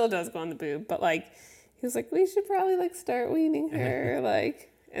 and she still does go on the boob, but like he was like, we should probably like start weaning her,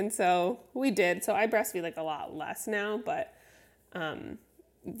 like, and so we did. So I breastfeed like a lot less now, but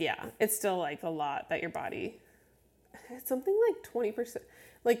yeah, it's still like a lot that your body. It's something like 20%.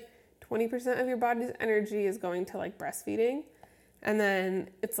 Like 20% of your body's energy is going to like breastfeeding. And then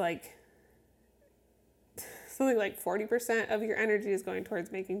it's like something like 40% of your energy is going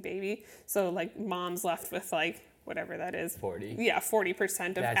towards making baby. So like mom's left with like whatever that is. 40. Yeah, 40%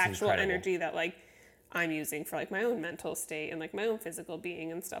 of That's actual incredible. energy that like I'm using for like my own mental state and like my own physical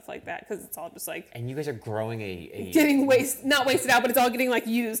being and stuff like that, because it's all just like And you guys are growing a getting not wasted out, but it's all getting like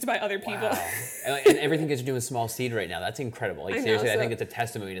used by other people. wow. And everything that you're doing small seed right now, that's incredible. Like seriously, I think it's a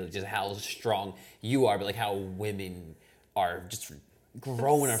testimony to just how strong you are, but like how women are just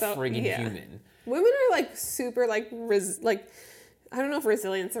growing a friggin' human. Women are like super like I don't know if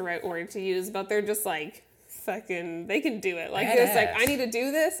resilience is the right word to use, but they're just like fucking, they can do it. Like it's like, I need to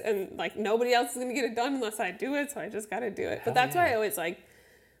do this, and like nobody else is gonna get it done unless I do it, so I just gotta do it. But that's why I always like,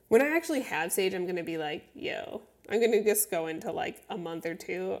 when I actually have Sage, I'm gonna be like, yo, I'm gonna just go into like a month or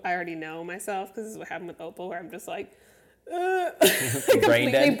two. I already know myself, because this is what happened with Opal, where I'm just like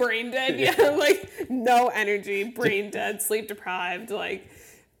completely brain dead. Yeah, like no energy, brain dead, sleep deprived, like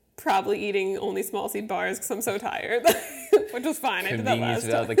probably eating only small seed bars because I'm so tired, which was fine. I did that last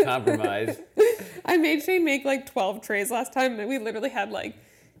without time. the compromise. I made Shane make like 12 trays last time, and we literally had like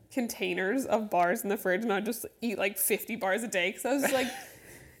containers of bars in the fridge, and I'd just eat like 50 bars a day because I was like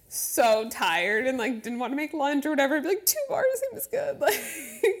so tired and like didn't want to make lunch or whatever. I'd be like, 2 bars seems good. Like,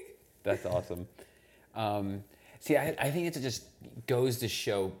 that's awesome. See, I think it just goes to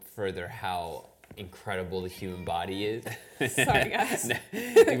show further how incredible the human body is. Sorry, guys.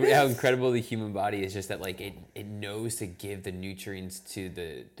 How incredible the human body is, just that like it knows to give the nutrients to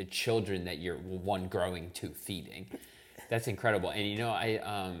the children that you're growing to feeding. That's incredible. And you know,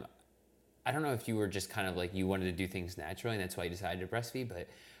 I don't know if you were just kind of like you wanted to do things naturally and that's why you decided to breastfeed, but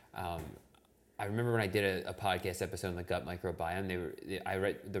I remember when I did a podcast episode on the gut microbiome, I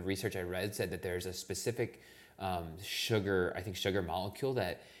read the research I read said that there's a specific sugar molecule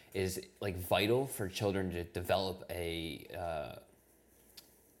that is like vital for children to develop a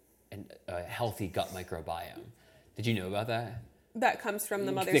healthy gut microbiome. Did you know about that? That comes from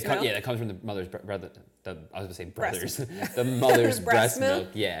the mother's milk? Yeah, that comes from the mother's brother. I was going to say brothers. The mother's breast milk.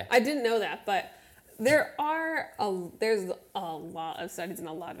 Yeah. I didn't know that, but there's a lot of studies and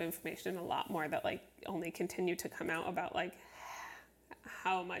a lot of information, a lot more that like only continue to come out about like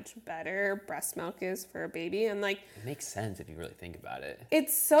how much better breast milk is for a baby. And like, it makes sense if you really think about it.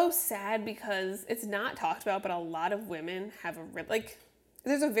 It's so sad because it's not talked about, but a lot of women have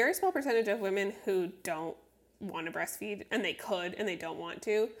there's a very small percentage of women who don't want to breastfeed, and they could and they don't want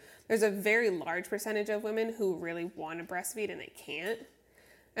to. There's a very large percentage of women who really want to breastfeed and they can't.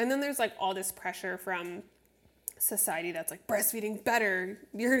 And then there's like all this pressure from society that's like, breastfeeding better,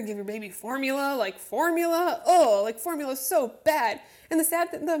 you're gonna give your baby formula, like formula's so bad. And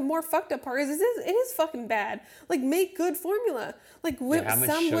the more fucked up part is it is fucking bad. Like, make good formula. Like, how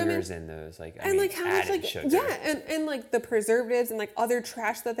much sugar's in those? Like, I mean, how much like sugar. Yeah, and like the preservatives and like other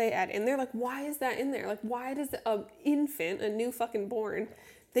trash that they add in there. Like, why is that in there? Like, why does a infant, a new fucking born,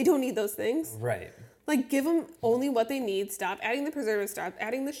 they don't need those things? Right. Like, give them only what they need. Stop adding the preservatives. Stop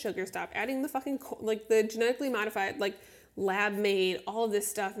adding the sugar. Stop adding the fucking like the genetically modified, like lab made, all of this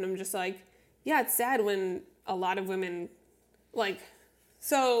stuff. And I'm just like, yeah, it's sad when a lot of women like.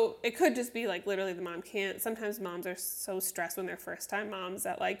 So it could just be like literally the mom can't. Sometimes moms are so stressed when they're first time moms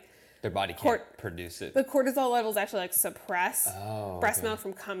that like their body can't produce it. The cortisol levels actually like suppress breast milk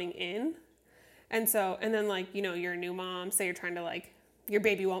from coming in. And then like, you know, you're a new mom, say you're trying to like, your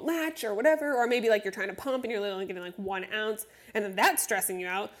baby won't latch or whatever, or maybe like you're trying to pump and you're only getting like 1 ounce, and then that's stressing you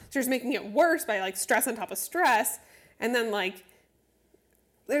out. So you're just making it worse by like stress on top of stress. And then like,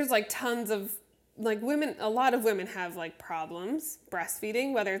 there's like tons of like a lot of women have like problems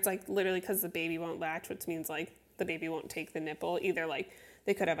breastfeeding, whether it's like literally because the baby won't latch, which means like the baby won't take the nipple. Either like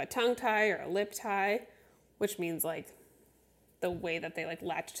they could have a tongue tie or a lip tie, which means like the way that they like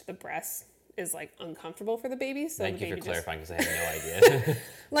latch to the breast is like uncomfortable for the baby. So thank the you baby for clarifying, because I had no idea.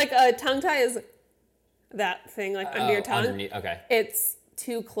 Like a tongue tie is that thing like under your tongue. Underneath, okay. It's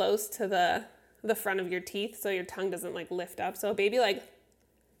too close to the front of your teeth, so your tongue doesn't like lift up. So a baby like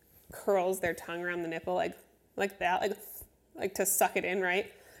curls their tongue around the nipple like that, like to suck it in,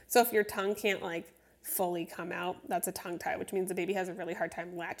 right? So if your tongue can't like fully come out, that's a tongue tie, which means the baby has a really hard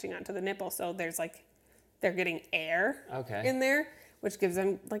time latching onto the nipple. So there's like they're getting air in there, which gives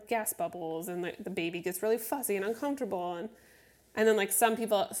them like gas bubbles, and the baby gets really fuzzy and uncomfortable. And then like some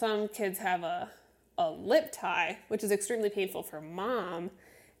kids have a lip tie, which is extremely painful for mom,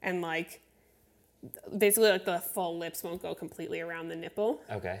 and like basically like the full lips won't go completely around the nipple.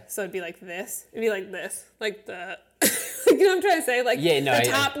 Okay. So it'd be like this. Like the, you know what I'm trying to say? Like the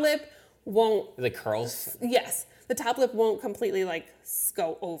top lip won't. The curls? Yes. the top lip won't completely like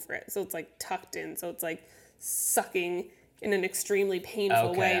go over it. So it's like tucked in. So it's like sucking in an extremely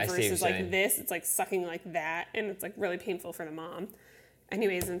painful way versus like this. It's like sucking like that. And it's like really painful for the mom.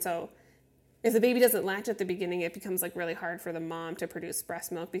 Anyways, and so if the baby doesn't latch at the beginning, it becomes like really hard for the mom to produce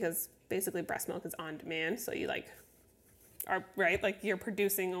breast milk because basically breast milk is on demand. So you like are right, like you're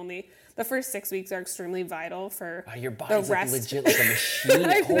producing only the first 6 weeks are extremely vital for your body's like legit like a machine.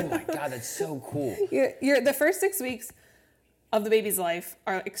 Oh my god, that's so cool. You're the first 6 weeks of the baby's life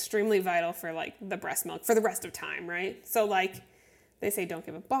are extremely vital for like the breast milk for the rest of time, right? So like they say don't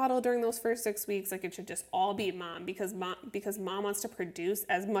give a bottle during those first 6 weeks. Like it should just all be mom because mom wants to produce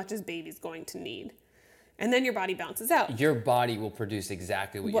as much as baby's going to need. And then your body bounces out. Your body will produce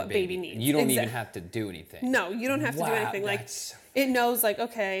exactly what your baby needs. You don't even have to do anything. No, you don't have to do anything. Like it knows like,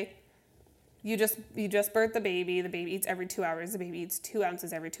 okay, you just birth the baby eats every 2 hours, the baby eats 2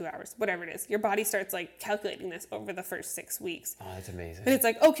 ounces every 2 hours, whatever it is. Your body starts like calculating this over the first 6 weeks. Oh, that's amazing. And it's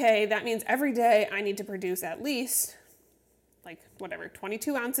like, okay, that means every day I need to produce at least like whatever,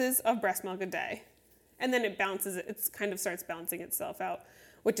 22 ounces of breast milk a day. And then it kind of starts balancing itself out,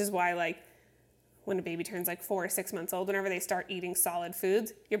 which is why like when a baby turns like 4 or 6 months old, whenever they start eating solid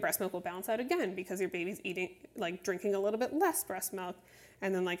foods, your breast milk will balance out again because your baby's drinking a little bit less breast milk.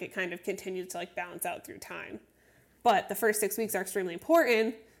 And then like it kind of continues to like balance out through time. But the first 6 weeks are extremely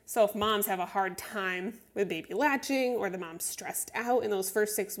important. So if moms have a hard time with baby latching or the mom's stressed out in those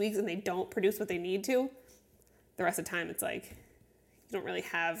first 6 weeks and they don't produce what they need to, the rest of the time it's like you don't really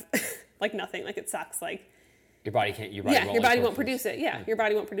have like nothing, like it sucks. Like your body won't produce it. Yeah, your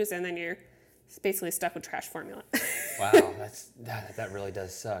body won't produce it, and then you're basically stuck with trash formula. Wow, that really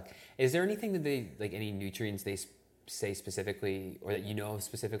does suck. Is there anything that they like any nutrients they say specifically or that you know of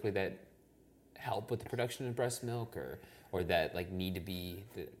specifically that help with the production of breast milk or that like need to be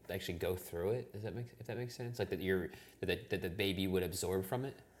that actually go through it? If that makes sense? Like that the baby would absorb from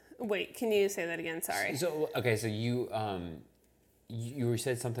it? Wait, can you say that again? Sorry. So you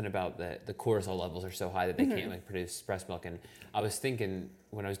said something about that the cortisol levels are so high that they can't like produce breast milk, and I was thinking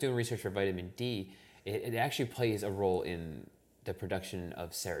when I was doing research for vitamin D, it actually plays a role in the production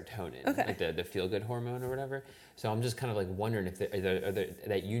of serotonin, like the feel good hormone or whatever. So I'm just kind of like wondering if are there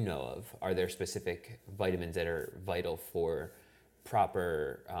that you know of, are there specific vitamins that are vital for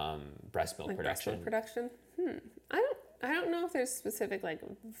proper breast milk production? Breast milk production? I don't know if there's specific like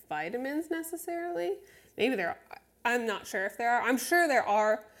vitamins necessarily. Maybe there are. I'm not sure if there are. I'm sure there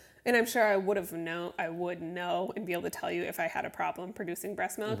are, and I'm sure I would know and be able to tell you if I had a problem producing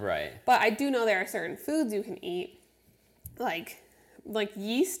breast milk. Right. But I do know there are certain foods you can eat, like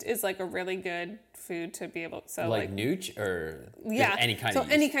yeast is like a really good food to be able. So like nooch or any kind of yeast.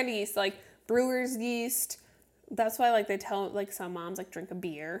 So any kind of yeast, like brewer's yeast. That's why like they tell like some moms like drink a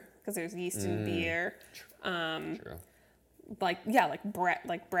beer because there's yeast in beer. True. Like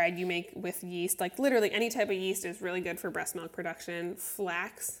bread you make with yeast, like literally any type of yeast is really good for breast milk production.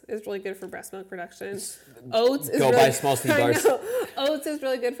 Flax is really good for breast milk production. Oats is buy small seed bars. Oats is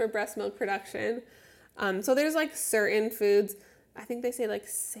really good for breast milk production. So there's like certain foods. I think they say like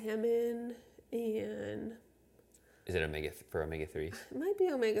salmon and. Is it omega-3s? It might be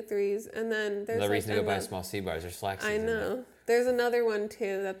omega-3s, and then there's the reason to go buy small seed bars. There's flax seeds. I know. There's another one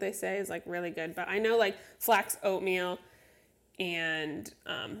too that they say is like really good, but I know like flax, oatmeal, and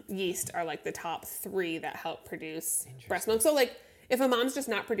yeast are like the top 3 that help produce breast milk. So like if a mom's just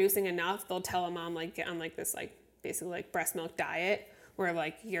not producing enough, they'll tell a mom like get on like this like basically like breast milk diet where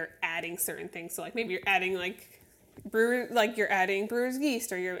like you're adding certain things. So like maybe you're adding like brewer's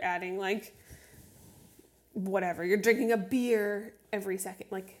yeast, or you're adding like whatever. You're drinking a beer every second,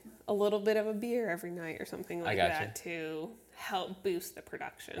 like a little bit of a beer every night or something like that to help boost the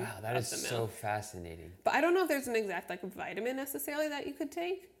production. Wow, that is so fascinating. But I don't know if there's an exact like vitamin necessarily that you could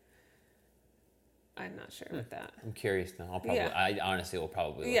take. I'm not sure with that. I'm curious now. I honestly will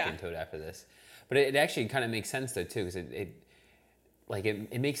probably look into it after this. But it actually kind of makes sense though too, because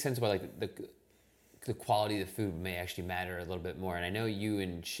it makes sense why like the quality of the food may actually matter a little bit more. And I know you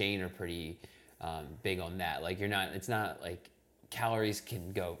and Shane are pretty big on that. Like it's not like calories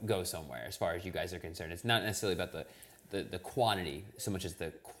can go somewhere as far as you guys are concerned. It's not necessarily about the quantity so much as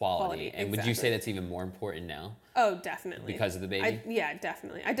the quality. And would you say that's even more important now? Oh, definitely. Because of the baby? Yeah,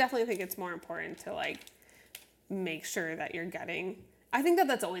 definitely. I definitely think it's more important to like make sure that you're getting. I think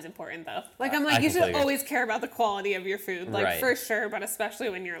that's always important though. Like I'm like you should always care about the quality of your food, like for sure, but especially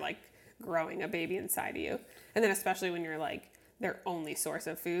when you're like growing a baby inside of you, and then especially when you're like their only source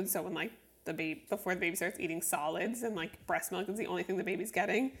of food. So when like before the baby starts eating solids and like breast milk is the only thing the baby's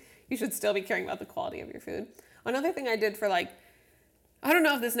getting, you should still be caring about the quality of your food. Another thing I did for like I don't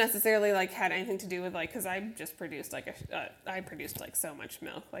know if this necessarily like had anything to do with like, because I just produced like I produced like so much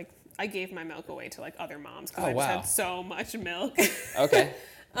milk. Like I gave my milk away to like other moms because I just had so much milk. Okay.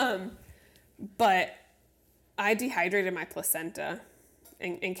 But I dehydrated my placenta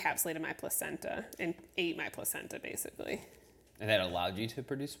and encapsulated my placenta and ate my placenta basically. And that allowed you to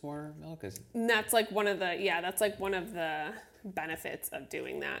produce more milk? And that's like one of the benefits of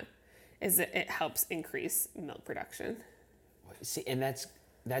doing that is that it helps increase milk production. See, and that's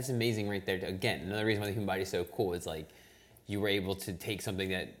amazing right there. Again, another reason why the human body is so cool is like you were able to take something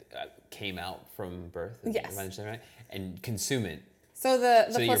that came out from birth, yes, if I understand right, and consume it. So the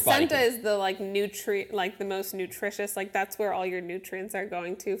placenta is the like nutrient, like the most nutritious. Like that's where all your nutrients are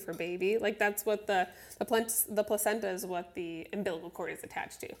going to for baby. Like that's what the placenta is what the umbilical cord is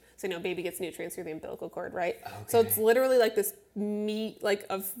attached to. So baby gets nutrients through the umbilical cord, right? Okay. So it's literally like this meat, like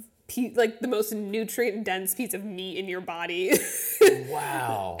like the most nutrient dense piece of meat in your body.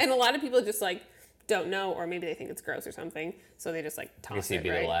 Wow. And a lot of people just like don't know, or maybe they think it's gross or something, so they just like toss it.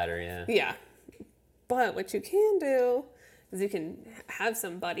 Be right? The latter, yeah. Yeah. But what you can do is you can have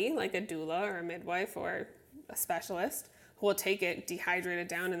somebody like a doula or a midwife or a specialist who will take it, dehydrate it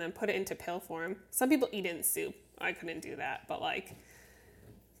down, and then put it into pill form. Some people eat it in soup. I couldn't do that, but like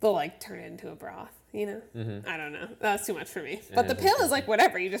they'll like turn it into a broth, Mm-hmm. I don't know. That's too much for me. But the pill is like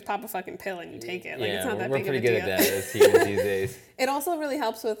whatever. You just pop a fucking pill and you take it. Like it's not that big of a deal. We're pretty good at that as humans these days. It also really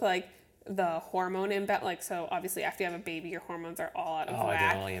helps with like the hormone imbalance. Like so obviously after you have a baby, your hormones are all out of whack.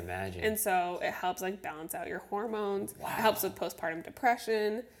 I can only imagine. And so it helps like balance out your hormones. Wow. It helps with postpartum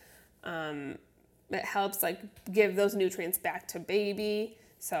depression. It helps like give those nutrients back to baby.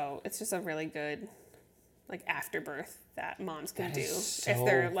 So it's just a really good like afterbirth that moms can do if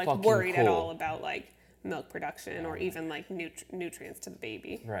they're like worried at all about like milk production or even like nutrients to the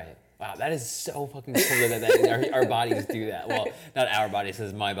baby. Right. Wow, that is so fucking cool that our bodies do that. Well, not our body,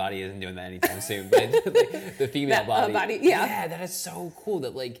 says my body isn't doing that anytime soon, but like, the female body. Yeah, that is so cool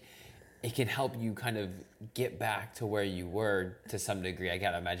that like it can help you kind of get back to where you were to some degree. I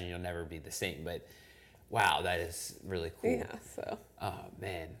gotta imagine you'll never be the same, but wow, that is really cool. Yeah, so. Oh,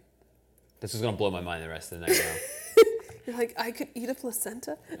 man. This is gonna blow my mind the rest of the night now. You're like, I could eat a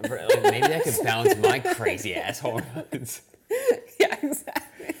placenta? Maybe I could balance my crazy ass hormones. Yeah,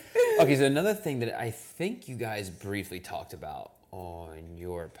 exactly. Okay, so another thing that I think you guys briefly talked about on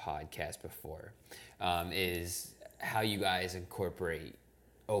your podcast before is how you guys incorporate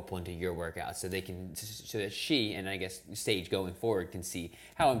Opal into your workouts so that she and I guess Sage going forward can see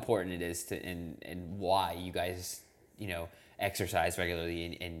how important it is to and why you guys exercise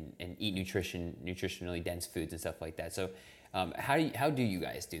regularly and eat nutritionally dense foods and stuff like that. So how do you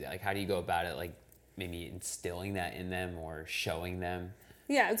guys do that? Like how do you go about it? Like maybe instilling that in them or showing them?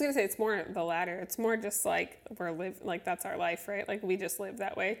 Yeah, I was gonna say it's more the latter. It's more just like that's our life, right? Like we just live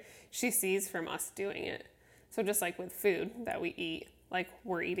that way. She sees from us doing it. So just like with food that we eat, like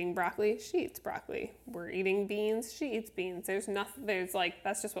we're eating broccoli, she eats broccoli. We're eating beans, she eats beans. There's like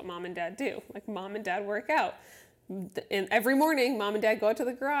that's just what mom and dad do. Like mom and dad work out. And every morning, mom and dad go out to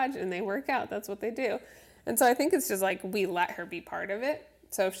the garage and they work out. That's what they do. And so I think it's just like we let her be part of it.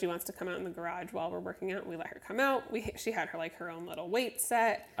 So if she wants to come out in the garage while we're working out, we let her come out. She had her own little weight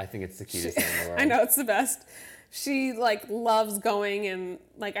set. I think it's the cutest thing in the world. I know, it's the best. She like loves going and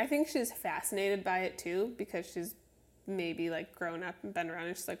like I think she's fascinated by it too because she's maybe like grown up and been around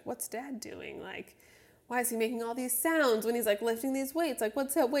and she's like, what's dad doing? Like, why is he making all these sounds when he's like lifting these weights? Like,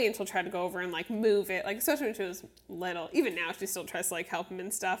 what's that weight? And she'll try to go over and like move it. Like, especially when she was little. Even now, she still tries to like help him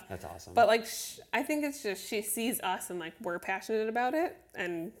and stuff. That's awesome. But like, I think it's just she sees us and like we're passionate about it.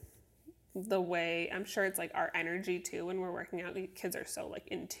 And the way, I'm sure it's like our energy too when we're working out. The kids are so like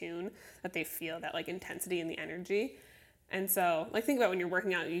in tune that they feel that like intensity and the energy. And so, like, think about when you're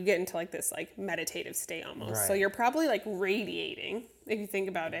working out, you get into, like, this, like, meditative state almost. Right. So you're probably, like, radiating, if you think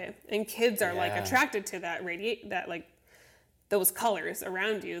about it. And kids are, like, attracted to that like, those colors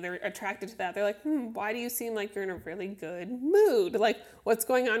around you. They're attracted to that. They're like, why do you seem like you're in a really good mood? Like, what's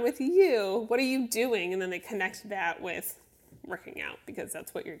going on with you? What are you doing? And then they connect that with working out because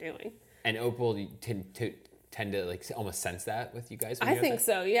that's what you're doing. And Opal, you tend to, like, almost sense that with you guys? I think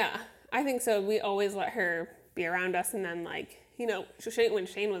so, yeah. I think so. We always let her be around us, and then like when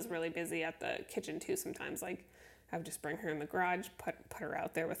Shane was really busy at the kitchen too, sometimes like I would just bring her in the garage, put her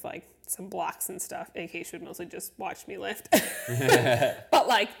out there with like some blocks and stuff. AK she would mostly just watch me lift, but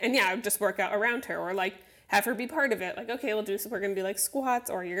like I would just work out around her or like have her be part of it. Like okay, we're gonna do like squats,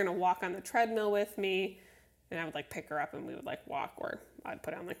 or you're gonna walk on the treadmill with me, and I would like pick her up and we would like walk, or I'd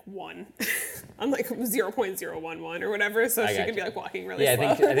put on like 1 on like 0.011 or whatever, so she could be like walking really slow.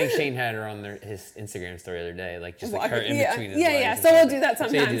 I think Shane had her on his Instagram story the other day, like just like her in between his legs. Yeah. So we'll do that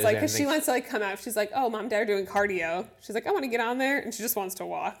sometimes, like because she wants to like come out. She's like, oh, Mom and Dad are doing cardio. She's like, I want to get on there, and she just wants to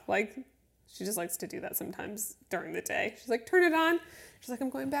walk. Like she just likes to do that sometimes during the day. She's like, turn it on. She's like, I'm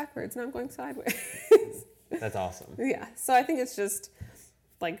going backwards and I'm going sideways. That's awesome. Yeah. So I think it's just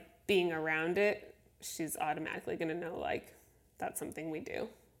like being around it. She's automatically going to know like that's something we do.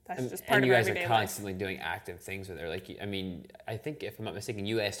 That's just part of her everyday life. And you guys are constantly doing active things with her. Like, I mean, I think if I'm not mistaken,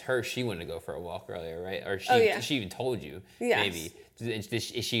 you asked her, she wanted to go for a walk earlier, right? Or she even told you, maybe.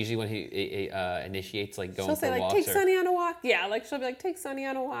 Is she usually one who initiates like going for walks? She'll say like, take Sunny on a walk. Yeah, like she'll be like, take Sunny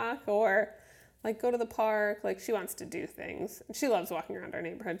on a walk, or like go to the park. Like she wants to do things. And she loves walking around our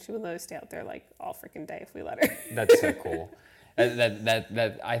neighborhood. She would literally stay out there like all freaking day if we let her. That's so cool.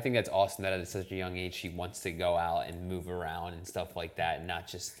 That I think that's awesome that at such a young age she wants to go out and move around and stuff like that, and not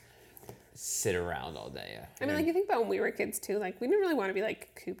just sit around all day. I mean, like you think about when we were kids too, like we didn't really want to be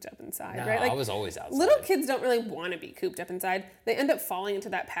like cooped up inside, right? Like I was always outside. Little kids don't really want to be cooped up inside. They end up falling into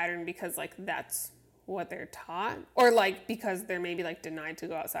that pattern because like that's what they're taught, or like because they're maybe like denied to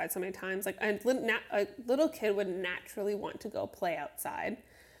go outside so many times. Like a little kid would naturally want to go play outside,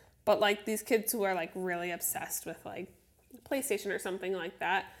 but like these kids who are like really obsessed with like PlayStation or something like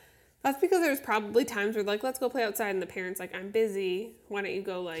that, that's because there's probably times where like, let's go play outside, and the parents like, I'm busy, why don't you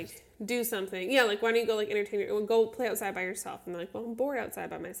go like do something, like why don't you go like entertain or go play outside by yourself, and they're like, well, I'm bored outside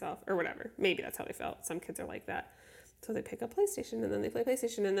by myself or whatever. Maybe that's how they felt. Some kids are like that, so they pick up PlayStation and then they play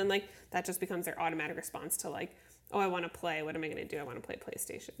PlayStation, and then like that just becomes their automatic response to like, oh, I want to play, what am I going to do? I want to play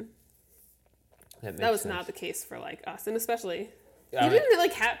PlayStation. That was not the case for like us, and especially you didn't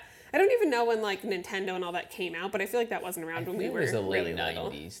like have. I don't even know when like Nintendo and all that came out, but I feel like that wasn't around when we were really little. It was the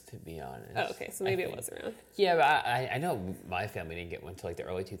late 90s, to be honest. Oh, okay, so maybe it was around. Yeah, but I know my family didn't get one until like the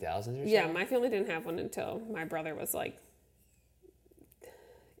early 2000s or so. Yeah, my family didn't have one until my brother was like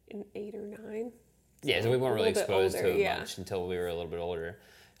in 8 or 9. Yeah, so we weren't really exposed to it much until we were a little bit older.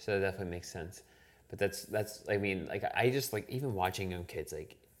 So that definitely makes sense. But that's I mean, like I just like even watching young kids,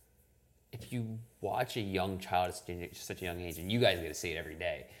 like if you watch a young child at such a young age, and you guys get to see it every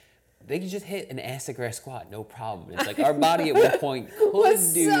day, they can just hit an ass to grass squat, no problem. It's like our body at one point could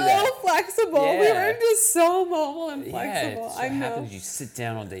do that. So flexible. Yeah. We were just so mobile and flexible. Yeah, it happens. You sit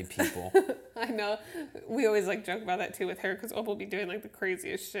down all day, people. I know. We always like joke about that too with her, because Opal will be doing like the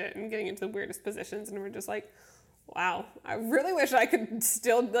craziest shit and getting into the weirdest positions, and we're just like, wow, I really wish I could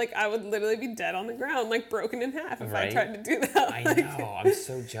still, like, I would literally be dead on the ground, like, broken in half if I tried to do that. I know. I'm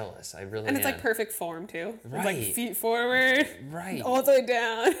so jealous. I really am. And it's, like, perfect form, too. Right. It's, like, feet forward. Right. All the way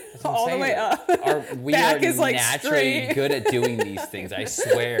down. All the way up. We Back is, like, naturally good at doing these things. I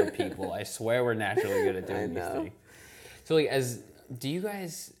swear, people. I swear we're naturally good at doing these things. So, like, do you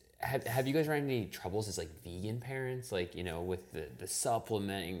guys... Have you guys run into any troubles as like vegan parents, like, with the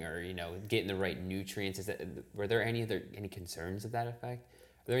supplementing or, getting the right nutrients? Were there any concerns of that effect?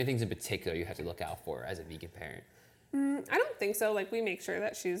 Are there any things in particular you have to look out for as a vegan parent? I don't think so. Like, we make sure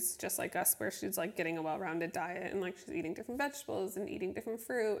that she's just like us, where she's like getting a well-rounded diet, and like she's eating different vegetables and eating different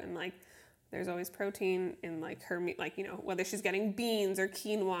fruit, and like there's always protein in like her meat, like, whether she's getting beans or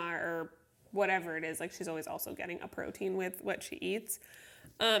quinoa or whatever it is, like she's always also getting a protein with what she eats.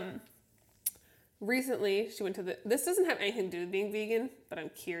 Recently she went to this doesn't have anything to do with being vegan, but I'm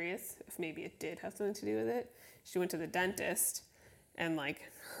curious if maybe it did have something to do with it. She went to the dentist, and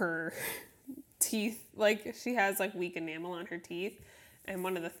like her teeth, like she has like weak enamel on her teeth. And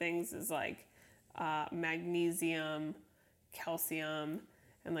one of the things is like, magnesium, calcium,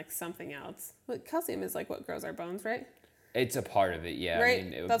 and like something else. But calcium is like what grows our bones, right? It's a part of it, yeah. Right? I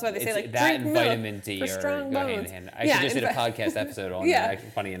mean, that's why they say like that drink and vitamin D for strong go bones. hand in hand. I just did a podcast episode on that, actually,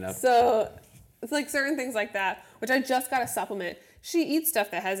 funny enough. So it's like certain things like that, which I just got a supplement. She eats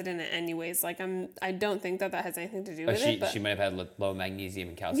stuff that has it in it anyways. Like I don't think that has anything to do with it. But she might have had low magnesium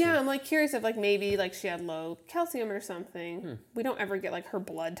and calcium. Yeah, I'm like curious if like maybe like she had low calcium or something. We don't ever get like her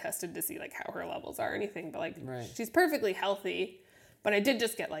blood tested to see like how her levels are or anything, but like she's perfectly healthy. But I did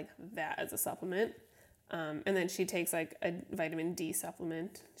just get like that as a supplement. And then she takes like a vitamin D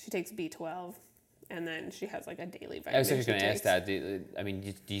supplement. She takes B12, and then she has like a daily vitamin. I was actually going to ask that.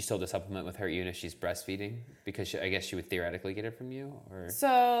 Do you still do supplement with her even if she's breastfeeding? Because I guess she would theoretically get it from you, or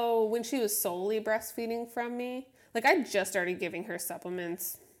so when she was solely breastfeeding from me, like I just started giving her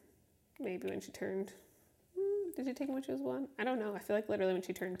supplements. Maybe when she turned. Did you take them when she was 1? I don't know. I feel like literally when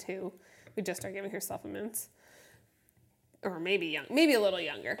she turned 2, we just started giving her supplements, or maybe a little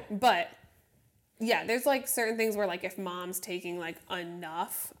younger, but. Yeah, there's like certain things where like if mom's taking like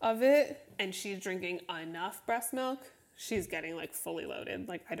enough of it and she's drinking enough breast milk, she's getting like fully loaded.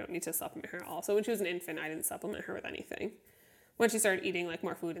 Like I don't need to supplement her at all. So when she was an infant, I didn't supplement her with anything. When she started eating like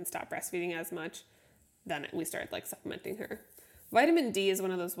more food and stopped breastfeeding as much, then we started like supplementing her. Vitamin D is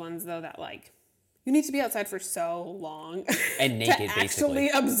one of those ones though that like you need to be outside for so long and naked to actually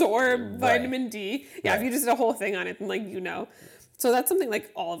absorb vitamin D. Yeah, if you just did a whole thing on it, then like So that's something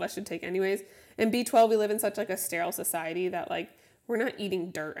like all of us should take anyways. And B12, we live in such like a sterile society that like we're not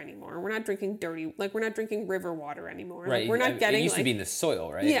eating dirt anymore. We're not drinking dirty, like we're not drinking river water anymore. Right. Like, we're not getting. It used to be in the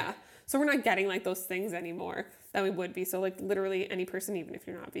soil, right? Yeah. So we're not getting like those things anymore that we would be. So like literally any person, even if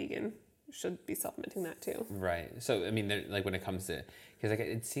you're not vegan, should be supplementing that too. Right. So I mean, like when it comes to, because like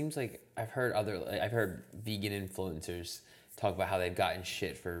it seems like I've heard vegan influencers talk about how they've gotten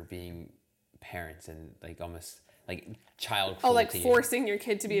shit for being parents and like almost like child cruelty. Oh, like forcing your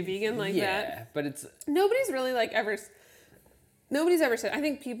kid to be a vegan like that. Yeah, but it's nobody's really like nobody's ever said. I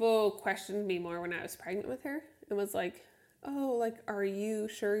think people questioned me more when I was pregnant with her and was like, oh, like, are you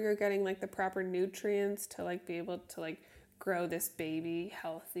sure you're getting like the proper nutrients to like be able to like grow this baby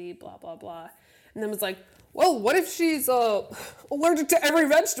healthy, blah, blah, blah. And then was like, well, what if she's allergic to every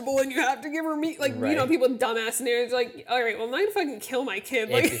vegetable and you have to give her meat? Like, you know, people dumbass scenarios like, all right, well, I'm not gonna fucking kill my kid.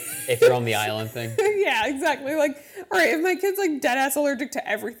 Like, if you're on the island thing. Yeah, exactly. Like, all right, if my kid's like dead ass allergic to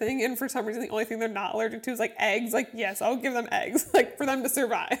everything and for some reason the only thing they're not allergic to is like eggs, like, yes, I'll give them eggs, like, for them to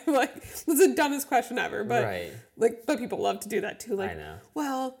survive. Like, this is the dumbest question ever. But, but people love to do that too. Like, I know.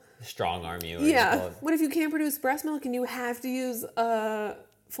 Well, strong arm you. Yeah. What if you can't produce breast milk and you have to use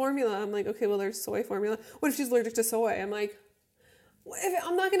formula? I'm like, okay, well, there's soy formula. What if she's allergic to soy? I'm like,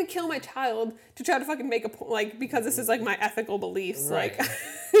 I'm not going to kill my child to try to fucking make a point, like, because this is like my ethical beliefs. Right. Like,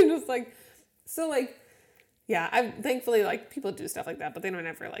 just like, so like, yeah, I've thankfully like people do stuff like that, but they don't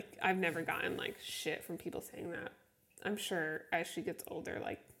ever like, I've never gotten like shit from people saying that. I'm sure as she gets older,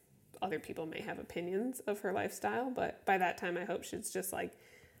 like other people may have opinions of her lifestyle, but by that time, I hope she's just like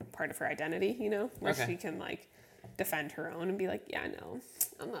part of her identity, you know, where she can like defend her own and be like, yeah, no,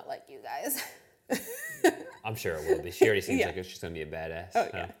 I'm not like you guys. I'm sure it will be. She already seems like she's going to be a badass. Oh,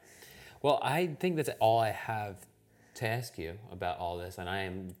 yeah. Well, I think that's all I have to ask you about all this. And I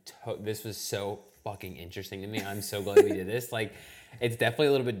am, this was so fucking interesting to me. I'm so glad we did this. Like, it's definitely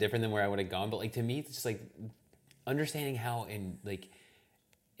a little bit different than where I would have gone. But like, to me, it's just like understanding how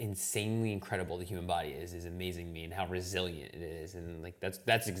insanely incredible the human body is amazing to me, and how resilient it is, and like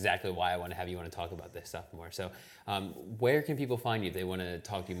that's exactly why I want to have you on to talk about this stuff more. So where can people find you if they want to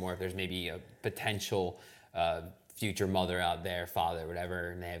talk to you more, if there's maybe a potential future mother out there, father,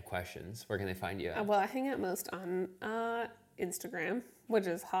 whatever, and they have questions? Where can they find you at? Well, I hang out most on Instagram, which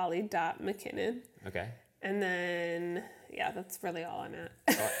is holly.mckinnon. Okay. And then that's really all I'm at.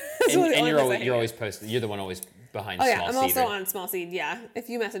 And you're always posting. You're the one always behind Small Seed. I'm also on Small Seed, If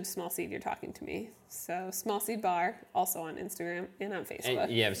you message Small Seed, you're talking to me. So Small Seed Bar, also on Instagram and on Facebook.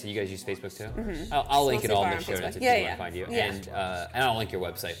 And, so you guys use Facebook too? Mm-hmm. I'll link it all in the show notes if you want to find you. Yeah. And I'll link your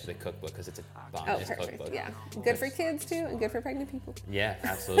website for the cookbook because it's a bomb cookbook. Yeah. Good for kids too, and good for pregnant people. Yeah,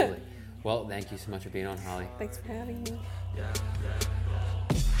 absolutely. Well, thank you so much for being on, Holly. Thanks for having me.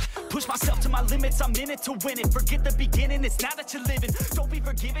 Push myself to my limits, I'm in it to win it. Forget the beginning, it's now that you're living. Don't be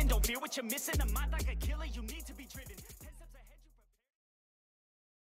forgiven, don't fear what you're missing. A mind like a killer, you need to be driven.